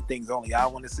they seeing things only I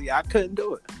want to see. I couldn't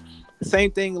do it.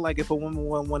 Same thing. Like if a woman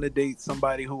want to date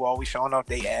somebody who always showing off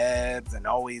their abs and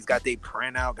always got their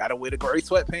print out, gotta wear the gray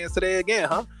sweatpants today again,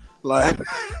 huh? Like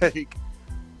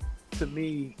to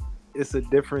me, it's a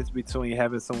difference between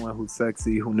having someone who's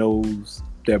sexy, who knows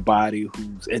their body,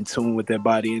 who's in tune with their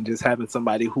body, and just having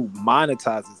somebody who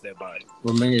monetizes their body.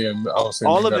 Well, I was saying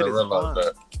all of it is realize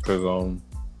that, because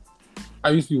I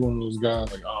used to be one of those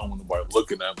guys like, I don't want nobody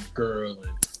looking at my girl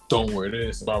and don't wear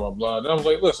this, blah blah blah. And I was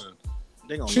like, listen,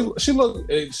 they gonna look good. She look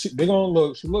good.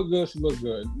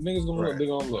 Niggas gonna look. They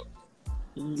gonna look.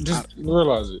 Just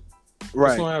realize it. What's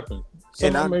Right. gonna happen?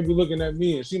 And Someone may be looking at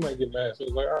me, and she might get mad. So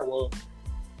it's like, all right, well,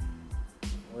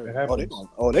 it happens.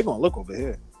 They're gonna look over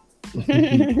here.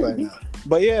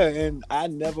 But yeah, and I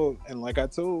never, and like I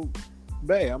told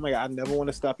Bay, I'm like, I never want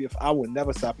to stop your. I will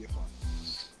never stop your fun.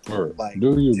 Right. Like,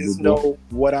 Do you just boo-boo. know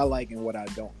what I like and what I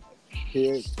don't like.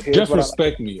 Here's Just what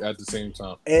respect me at the same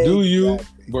time. Exactly. Do you,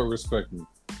 but respect me.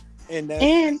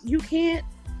 And you can't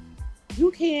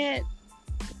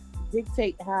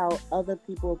dictate how other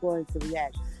people are going to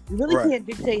react. You really can't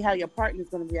dictate how your partner's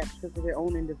going to react because of their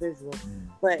own individual.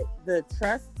 But the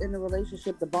trust in the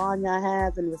relationship, the bond y'all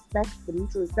have, and respect, the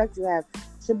mutual respect you have,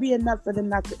 should be enough for them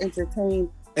not to entertain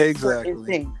certain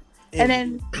things. And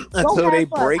then until they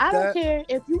fun. break I don't that, care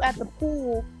if you at the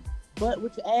pool, but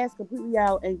with your ass completely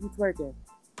out and you twerking.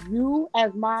 You,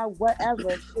 as my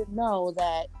whatever, should know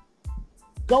that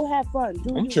go have fun.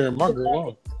 I'm cheering my girl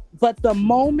on. But the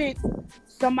moment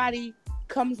somebody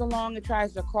comes along and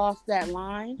tries to cross that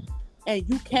line, and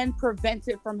you can prevent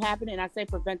it from happening, and I say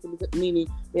prevent it because, meaning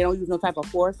they don't use no type of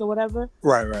force or whatever.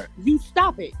 Right. You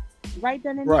stop it right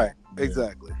then and there. Right,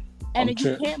 exactly. And then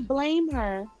you can't blame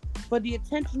her for the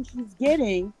attention she's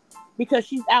getting because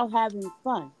she's out having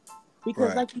fun.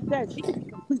 Because, like you said, she can be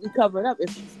completely covered up.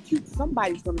 If she's cute,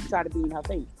 somebody's going to try to be in her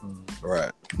face.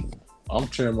 Right. I'm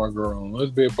cheering my girl on.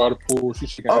 Let's be by the pool. She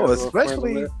shaking.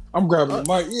 Especially. I'm grabbing the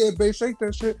mic. Yeah, babe, shake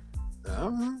that shit.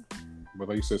 Uh-huh. But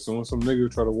like you said, soon some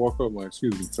nigga try to walk up, like,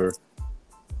 excuse me, sir.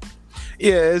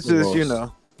 Yeah, it's just,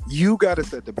 you got to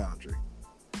set the boundary.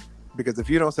 Because if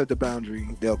you don't set the boundary,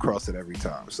 they'll cross it every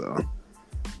time. So,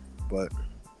 but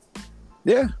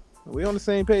yeah, we on the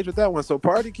same page with that one. So,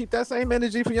 Pardi, keep that same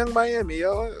energy for Young Miami,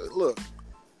 yo. Look,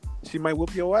 she might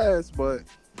whoop your ass, but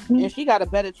and she got a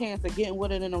better chance of getting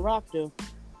with it than a Rock do.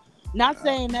 Not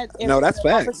saying that. No, that's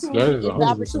facts. That is if the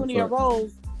opportunity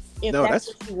arose, if that's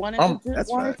what she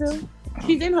wanted to,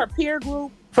 she's in her peer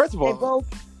group. First of all, they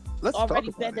both let's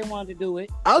already said they wanted to do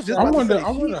it. I was just I about wonder, to say,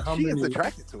 I wonder how she many is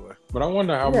attracted to her. But I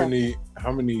wonder how many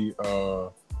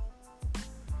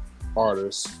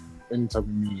artists, any type of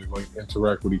music, like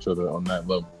interact with each other on that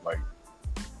level, like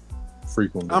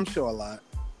frequently. I'm sure a lot.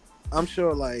 I'm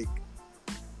sure, like,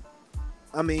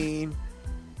 I mean,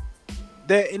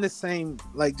 they're in the same,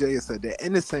 like Jay said, they're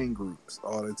in the same groups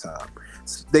all the time.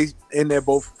 They're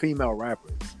both female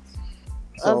rappers.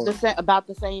 So about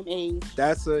the same age.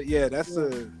 That's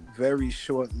a very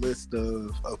short list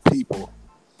of people.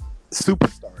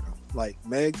 Superstardom. Like,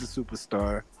 Meg's a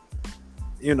superstar.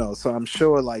 So I'm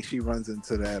sure, like, she runs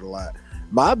into that a lot.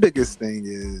 My biggest thing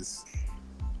is,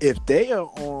 if they are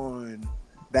on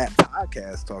that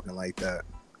podcast talking like that,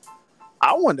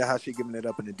 I wonder how she giving it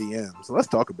up in the DMs. So let's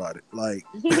talk about it. Like,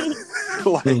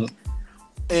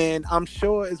 and I'm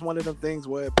sure it's one of them things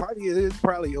where Pardi is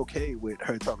probably okay with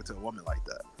her talking to a woman like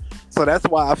that. So that's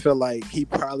why I feel like he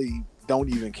probably don't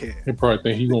even care. He probably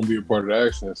think he's gonna be a part of the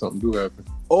action if something do happen.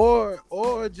 Or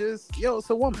just, it's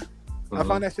a woman. I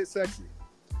find that shit sexy.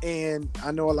 And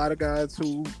I know a lot of guys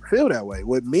who feel that way.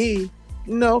 With me,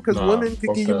 because women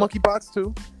can give you monkeypox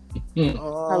too.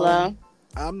 Hello?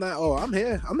 I'm not. Oh, I'm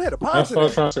here. I'm here to That's what I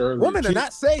was trying to say earlier. Women are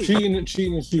not safe. Cheating. I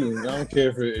don't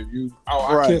care if you.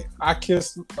 I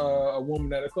kissed a woman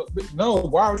that. No,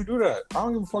 why would you do that? I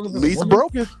don't give a fuck if it's Least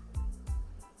broken.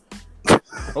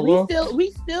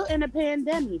 We still in a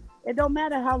pandemic. It don't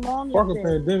matter how long. Fuck a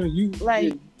pandemic.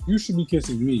 You should be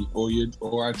kissing me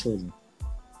or our children.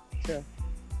 Sure.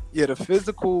 Yeah, the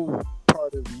physical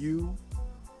part of you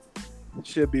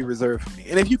should be reserved for me.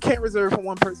 And if you can't reserve for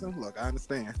one person, look, I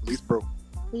understand. Least broke.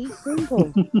 He's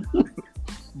single.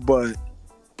 But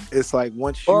it's like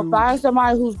once you... Or find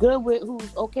somebody who's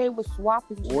okay with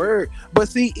swapping. Word. But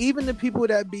see, even the people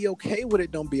that be okay with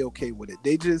it don't be okay with it.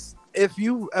 They just... If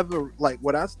you ever... Like,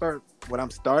 what I'm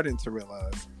starting to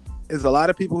realize is a lot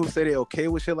of people who say they're okay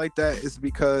with shit like that is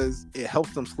because it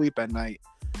helps them sleep at night.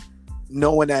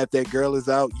 Knowing that if that girl is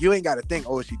out, you ain't got to think,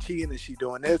 is she cheating? Is she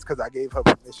doing this? Because I gave her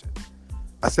permission.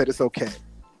 I said it's okay.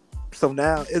 So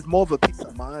now it's more of a peace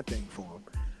of mind thing for them.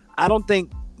 I don't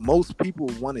think most people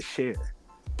want to share.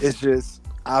 It's just,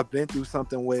 I've been through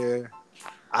something where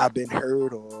I've been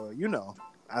hurt, or,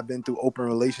 I've been through open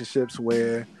relationships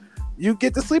where you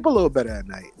get to sleep a little better at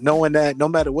night, knowing that no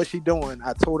matter what she's doing,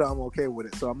 I told her I'm okay with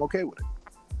it, so I'm okay with it.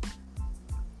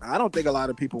 I don't think a lot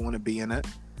of people want to be in it,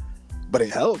 but it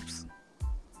helps.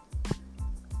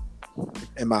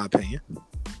 In my opinion.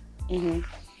 Mm-hmm.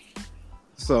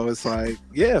 So it's like,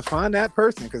 find that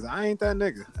person, because I ain't that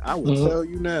nigga. I will tell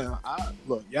you now.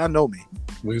 Look, y'all know me.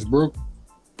 Least broke.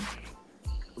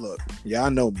 Look,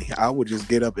 y'all know me. I would just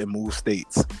get up and move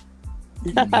states.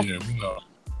 Yeah, we know.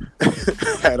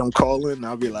 Had them calling, and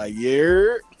I'll be like,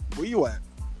 where you at?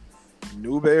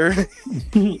 Newberry.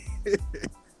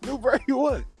 Newberry,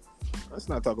 what? Let's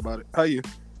not talk about it. How you?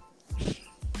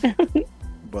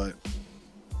 But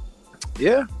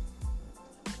yeah,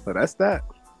 so that's that.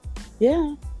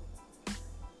 Yeah.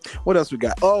 What else we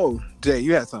got? Oh, Jay,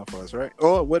 you had something for us, right?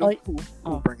 Oh,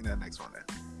 who bringing that next one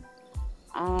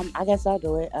in? I guess I'll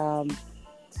do it.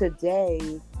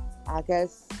 Today, I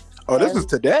guess. Oh, this is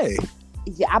today.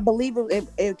 Yeah, I believe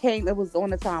it came. It was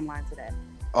on the timeline today.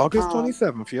 August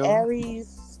 27th, yo.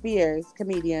 Aries Spears,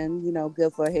 comedian,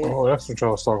 good for his. Oh, that's what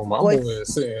y'all was talking about. I'm over there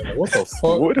saying, like, what the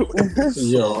fuck?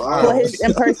 Yo, for his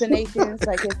impersonations,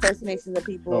 like his impersonations of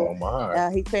people. Oh my!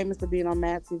 He's famous for being on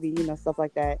Mad TV, stuff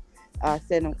like that.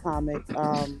 Stand-up comic.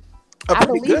 I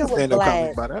believe it was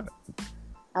Vlad.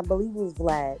 I believe it was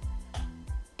Vlad,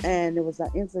 and it was an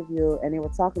interview, and they were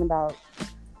talking about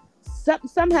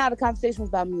somehow the conversation was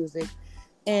about music,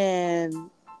 and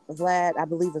Vlad, I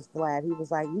believe it's Vlad. He was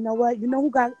like, you know what? He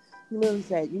literally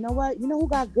said, you know what? You know who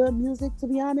got good music? To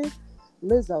be honest,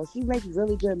 Lizzo. She makes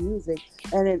really good music.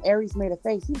 And then Aries made a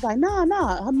face. He was like,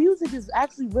 nah. Her music is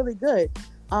actually really good.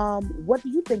 What do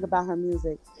you think about her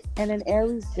music? And then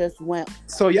Aries just went.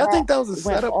 So y'all think that was a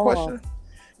setup question?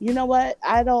 You know what?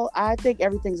 I think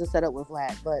everything's a setup with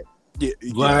Vlad, but yeah,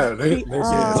 Vlad. They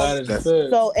Vlad is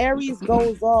so Aries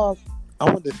goes off. I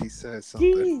wonder if he said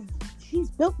something. She's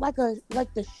built like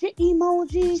the shit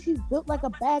emoji. She's built like a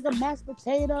bag of mashed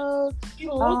potatoes. She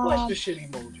don't look like the shit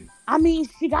emoji. I mean,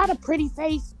 she got a pretty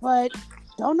face, but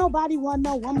don't nobody want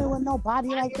no woman with no body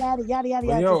like that. Yada yada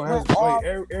yada. Yo,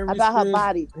 about her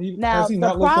body. Now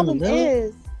the problem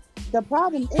is,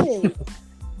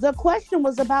 the question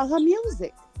was about her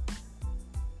music.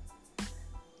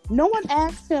 No one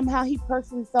asked him how he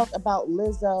personally felt about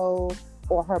Lizzo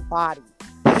or her body.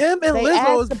 Him and they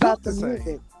Lizzo is about the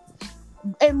music.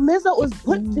 And Lizzo was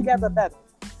put together better.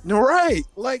 Right.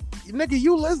 Like, nigga,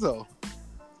 you Lizzo.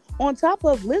 On top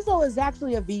of, Lizzo is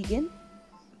actually a vegan.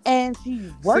 And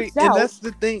she works out. And that's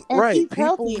the thing. And right. She's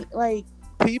healthy. Like,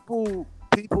 people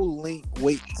link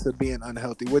weight to being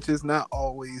unhealthy, which is not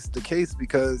always the case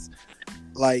because,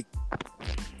 like,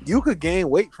 you could gain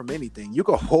weight from anything. You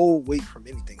could hold weight from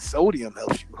anything. Sodium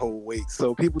helps you hold weight.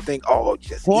 So people think,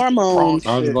 just hormones.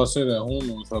 I was about to say that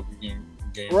hormones help you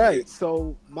gain right. weight.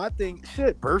 So my thing,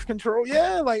 birth control,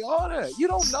 like all that. You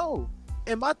don't know.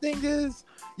 And my thing is,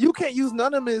 you can't use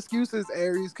none of the excuses,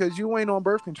 Aries, because you ain't on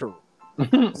birth control.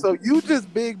 So you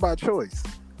just big by choice.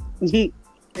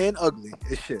 And ugly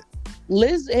as shit.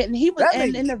 Liz, and he was,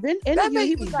 and in the interview,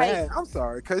 he was like, bad. I'm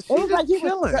sorry, because she was like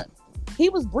chilling. He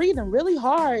was breathing really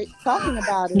hard talking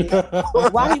about it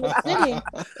while he was sitting.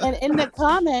 And in the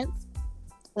comments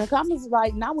was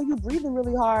like, not when you breathing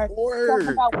really hard, talking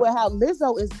about how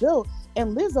Lizzo is built.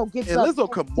 And Lizzo gets up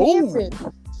Lizzo can dances.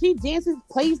 move. She dances,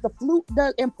 plays the flute,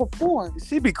 and performs.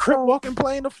 She be crip walking,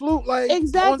 playing the flute, like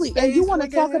exactly. And you want to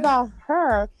talk about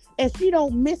her, and she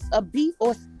don't miss a beat,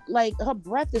 or like her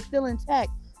breath is still intact,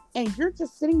 and you're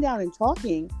just sitting down and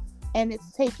talking, and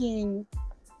it's taking.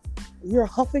 You're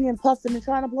huffing and puffing and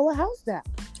trying to blow a house down.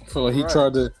 I feel like he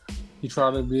tried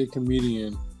to be a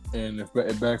comedian, and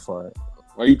it backfired.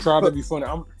 Like, he tried to be funny.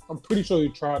 I'm pretty sure he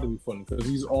tried to be funny because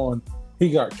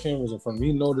he got cameras in front of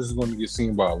him. He knows this is going to get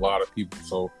seen by a lot of people.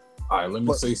 So, all right, let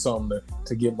me say something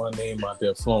to get my name out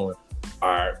there flowing. All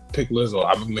right, pick Lizzo.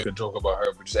 I'm gonna make a joke about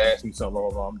her, but just ask me something, blah,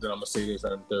 blah, blah. Then I'm gonna say this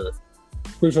and third.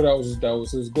 Pretty sure that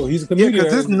was his goal. He's a comedian. Yeah,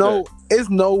 because there's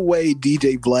no way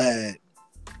DJ Vlad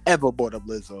ever brought up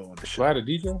Lizzo on the show. Vlad a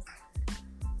DJ?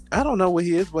 I don't know what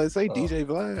he is, but it say DJ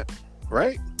Vlad,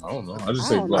 right? I don't know. I just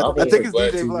say Vlad. I think it's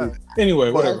DJ Vlad.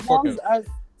 Anyway, whatever.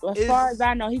 As far as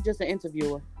I know, he's just an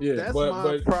interviewer. Yeah, that's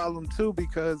my problem too,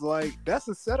 because like that's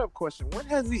a setup question. When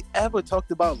has he ever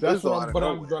talked about Lizzo? That's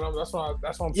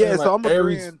what I'm saying. Yeah, so I'm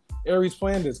agreeing. Aries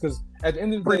planned this because at the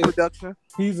end of the day, production.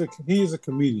 He is a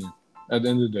comedian. At the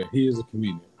end of the day, he is a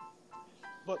comedian.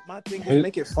 But my thing is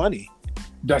make it funny.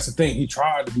 That's the thing. He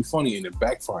tried to be funny and it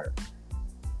backfired.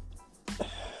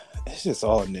 It's just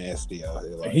all nasty out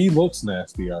here. Like, he looks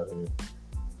nasty out here.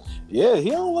 Yeah, he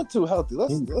don't look too healthy.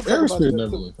 Let's Aries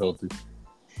never look healthy.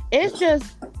 It's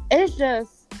just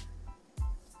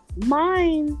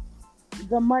mind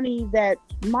the money that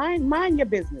mind your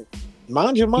business.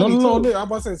 Mind your money. No. I'm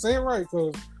about to say it right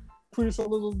because pretty sure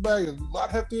Lizzo's bag is a lot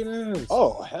heftier than his.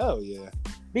 Oh hell yeah!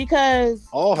 Because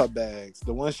all her bags,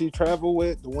 the ones she travel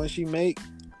with, the ones she make.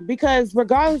 Because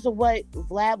regardless of what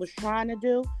Vlad was trying to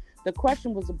do, the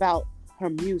question was about her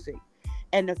music,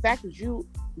 and the fact that you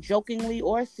jokingly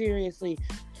or seriously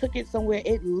took it somewhere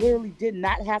it literally did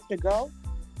not have to go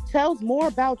tells more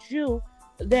about you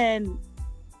than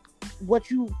what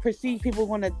you perceive people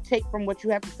want to take from what you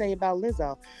have to say about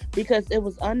Lizzo, because it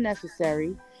was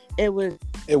unnecessary. It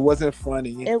wasn't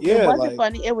funny. It wasn't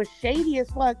funny. It was shady as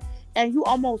fuck. And you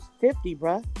almost 50,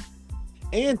 bruh.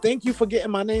 And thank you for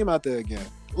getting my name out there again.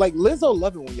 Like, Lizzo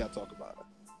love it when y'all talk about her.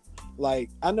 Like,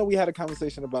 I know we had a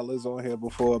conversation about Lizzo on here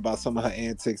before about some of her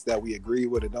antics that we agree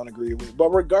with or don't agree with. But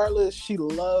regardless, she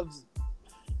loves...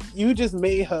 You just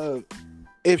made her...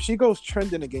 If she goes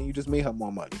trending again, you just made her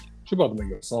more money. She about to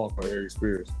make a song for Ari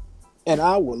Spears. And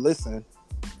I will listen.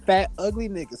 Fat, ugly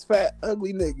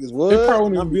niggas. What? It probably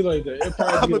won't even be like that. It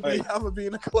probably I'm going to be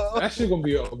in the club. That shit going to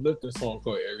be an uplifting song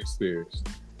called Ari Spears.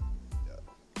 Yeah.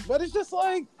 But it's just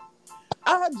like...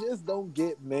 I just don't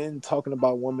get men talking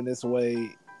about women this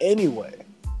way anyway,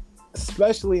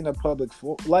 especially in a public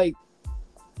forum. Like,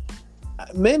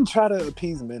 men try to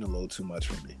appease men a little too much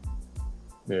for me.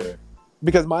 Yeah.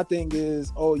 Because my thing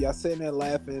is, oh, y'all sitting there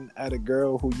laughing at a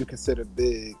girl who you consider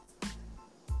big.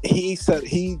 He said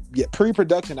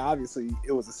pre-production, obviously,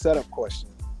 it was a setup question.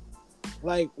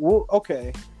 Like, well,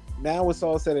 okay, now it's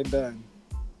all said and done.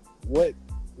 What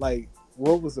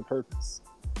was the purpose?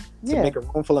 To make a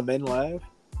room full of men laugh?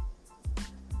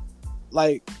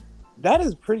 Like, that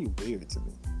is pretty weird to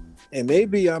me. And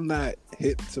maybe I'm not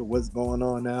hip to what's going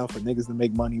on now for niggas to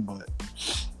make money, but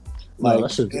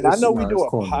like, and I know we do a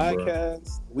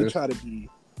podcast. We try to be...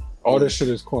 All this shit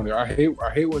is corny. I hate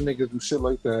when niggas do shit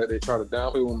like that. They try to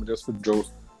downplay women just for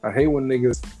jokes. I hate when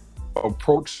niggas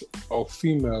approach a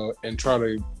female and try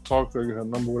to talk to her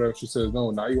number, whatever she says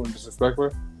no. Now you want to disrespect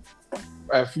her?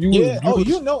 She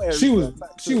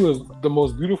was the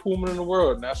most beautiful woman in the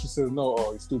world. Now she says no.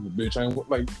 Oh, you stupid bitch!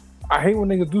 I hate when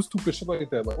niggas do stupid shit like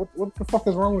that. Like, what the fuck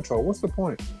is wrong with y'all? What's the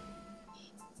point?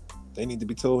 They need to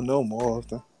be told no more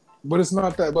often. But it's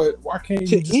not that. But why can't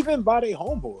you even by their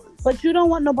homeboys? But you don't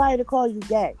want nobody to call you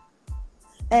gay.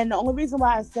 And the only reason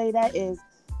why I say that is,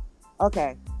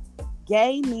 okay,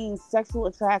 gay means sexual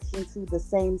attraction to the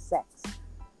same sex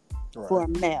for a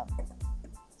male.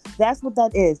 That's what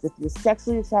that is. If you're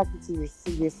sexually attracted to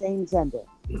your same gender.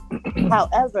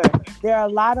 However, there are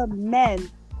a lot of men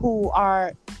who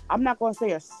are, I'm not going to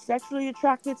say are sexually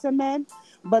attracted to men,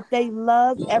 but they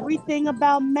love everything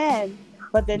about men,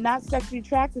 but they're not sexually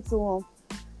attracted to them.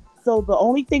 So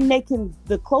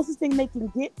the closest thing they can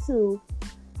get to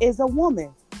is a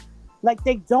woman. Like,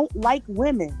 they don't like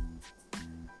women.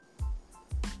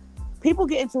 People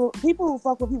who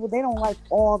fuck with people they don't like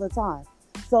all the time.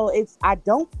 So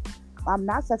I'm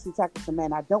not sexually attracted to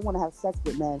men. I don't want to have sex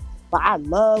with men, but I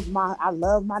love my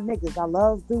niggas. I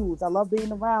love dudes. I love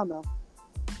being around them.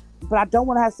 But I don't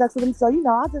want to have sex with them. So,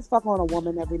 I just fuck on a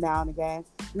woman every now and again,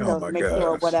 to make sure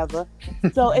or whatever.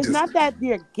 So it's not that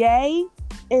they're gay,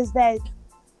 is that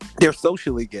they're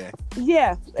socially gay.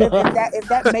 Yeah. If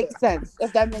that makes sense.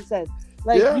 If that makes sense.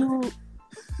 Like,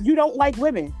 you don't like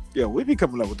women. Yeah, we be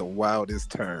coming up with the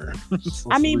wildest term.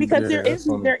 I mean, because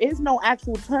there is no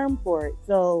actual term for it.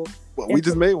 So we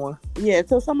just made one. Yeah,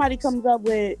 so somebody comes up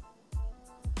with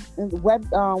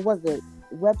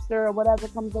Webster or whatever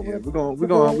comes up with.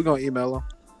 We're gonna email them.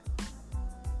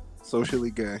 Socially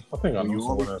gay. I think I know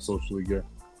someone that's socially gay.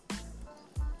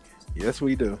 Yes,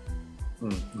 we do.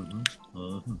 Mm-hmm.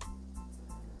 Mm-hmm.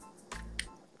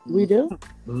 We do.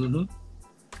 Mm-hmm.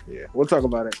 Yeah, we'll talk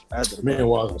about it after the Me and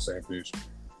Waz on the same page.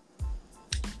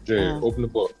 Jay, open the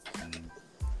book.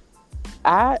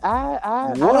 What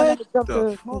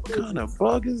kind of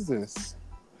bug is this?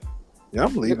 Yeah,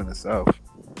 I'm leaving this out.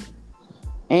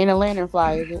 Ain't a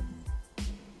lanternfly, is it?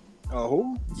 Oh,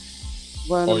 who?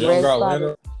 Y'all got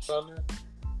lantern on there?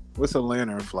 What's a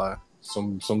lanternfly?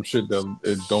 Some shit that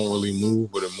it don't really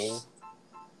move, but it moves.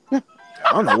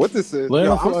 I don't know what this is.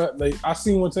 Lanternfly, I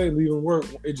seen one today leaving work.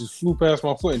 It just flew past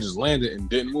my foot and just landed and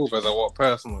didn't move as I walked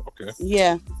past. I'm like, okay.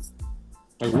 Yeah.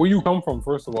 Like, where you come from,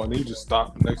 first of all, and then you just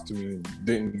stopped next to me and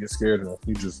didn't get scared enough.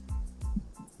 You just,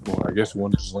 I guess you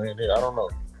want to just land here. I don't know,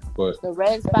 but the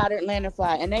red-spotted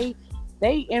lanternfly, and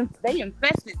they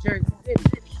infested Jersey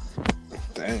City.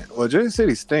 Dang. Well, Jersey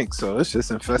City stinks, so it's just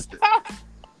infested.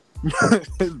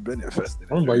 It's been infested.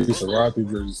 Everybody used to ride through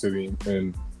Jersey City,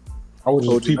 and I would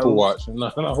just people watch, and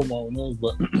not hope my own nose,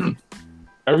 but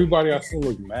everybody I see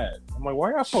look mad. I'm like,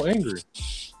 why y'all so angry?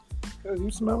 Because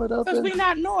you smell it out there. Because we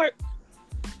not North.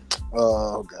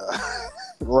 Oh God.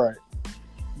 Right.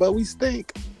 But we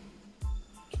stink.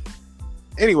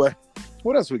 Anyway,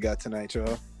 what else we got tonight, y'all?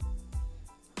 I'm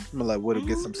gonna let Woody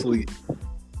get some sleep.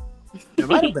 It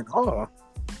might have been all.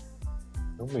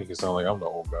 Don't make it sound like I'm the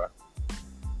old guy.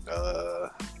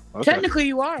 Okay. Technically,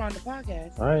 you are on the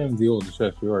podcast. I am the oldest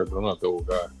chef you are, but I'm not the old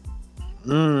guy.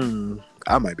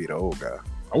 I might be the old guy.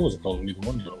 I wasn't calling either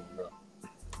one of the old guy.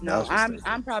 No,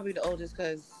 I'm probably the oldest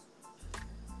because.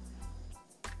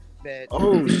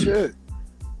 Oh shit!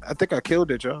 I think I killed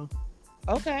it, y'all.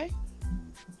 Okay.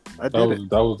 I did it.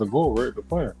 That was the goal, right? The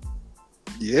plan.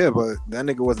 Yeah, but that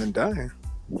nigga wasn't dying.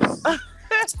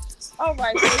 All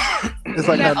right. It's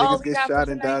like how niggas get shot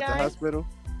and die at the hospital.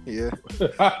 Yeah.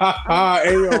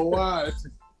 Hey, yo, why?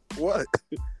 What?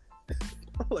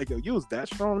 Like, yo, you was that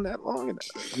strong that long?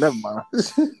 Never mind.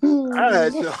 All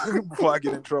right, yo, before I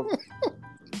get in trouble.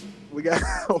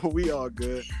 We all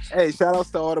good. Hey, shout outs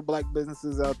to all the black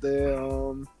businesses out there.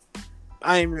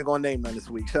 I ain't even gonna name none this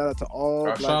week. Shout out to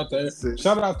all black businesses.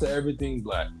 Shout out to everything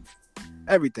black.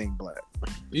 Everything black.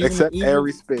 Except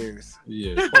Ari Spears.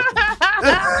 Yeah.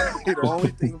 The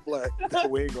only thing black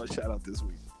we ain't gonna shout out this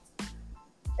week.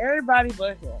 Everybody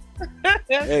but him.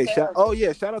 Hey, shout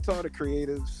out to all the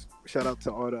creatives. Shout out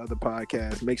to all the other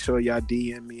podcasts. Make sure y'all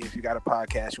DM me if you got a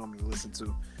podcast you want me to listen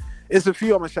to. It's a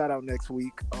few I'm gonna shout out next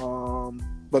week.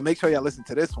 But make sure y'all listen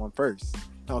to this one first.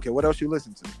 Okay, what else you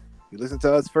listen to? You listen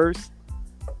to us first,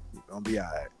 you're gonna be all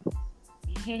right.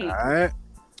 All right.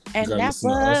 And that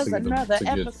was another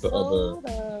episode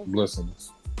of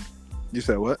blessings. You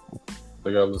said what?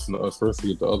 They gotta listen to us first to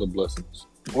get the other blessings.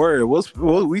 Word,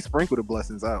 we sprinkle the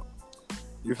blessings out.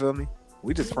 You feel me?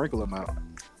 We just sprinkle them out.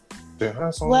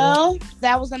 Well,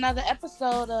 that was another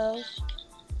episode of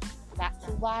Not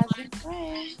Too Wise and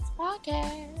Friends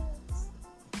podcast.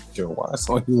 Yo, why I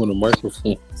saw you on the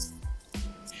microphone?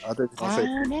 I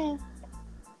don't know.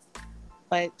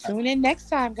 But tune in next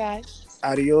time, guys.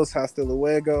 Adios, hasta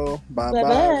luego. Bye bye.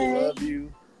 We love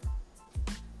you.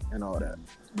 And all that.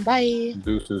 Bye.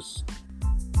 Deuces.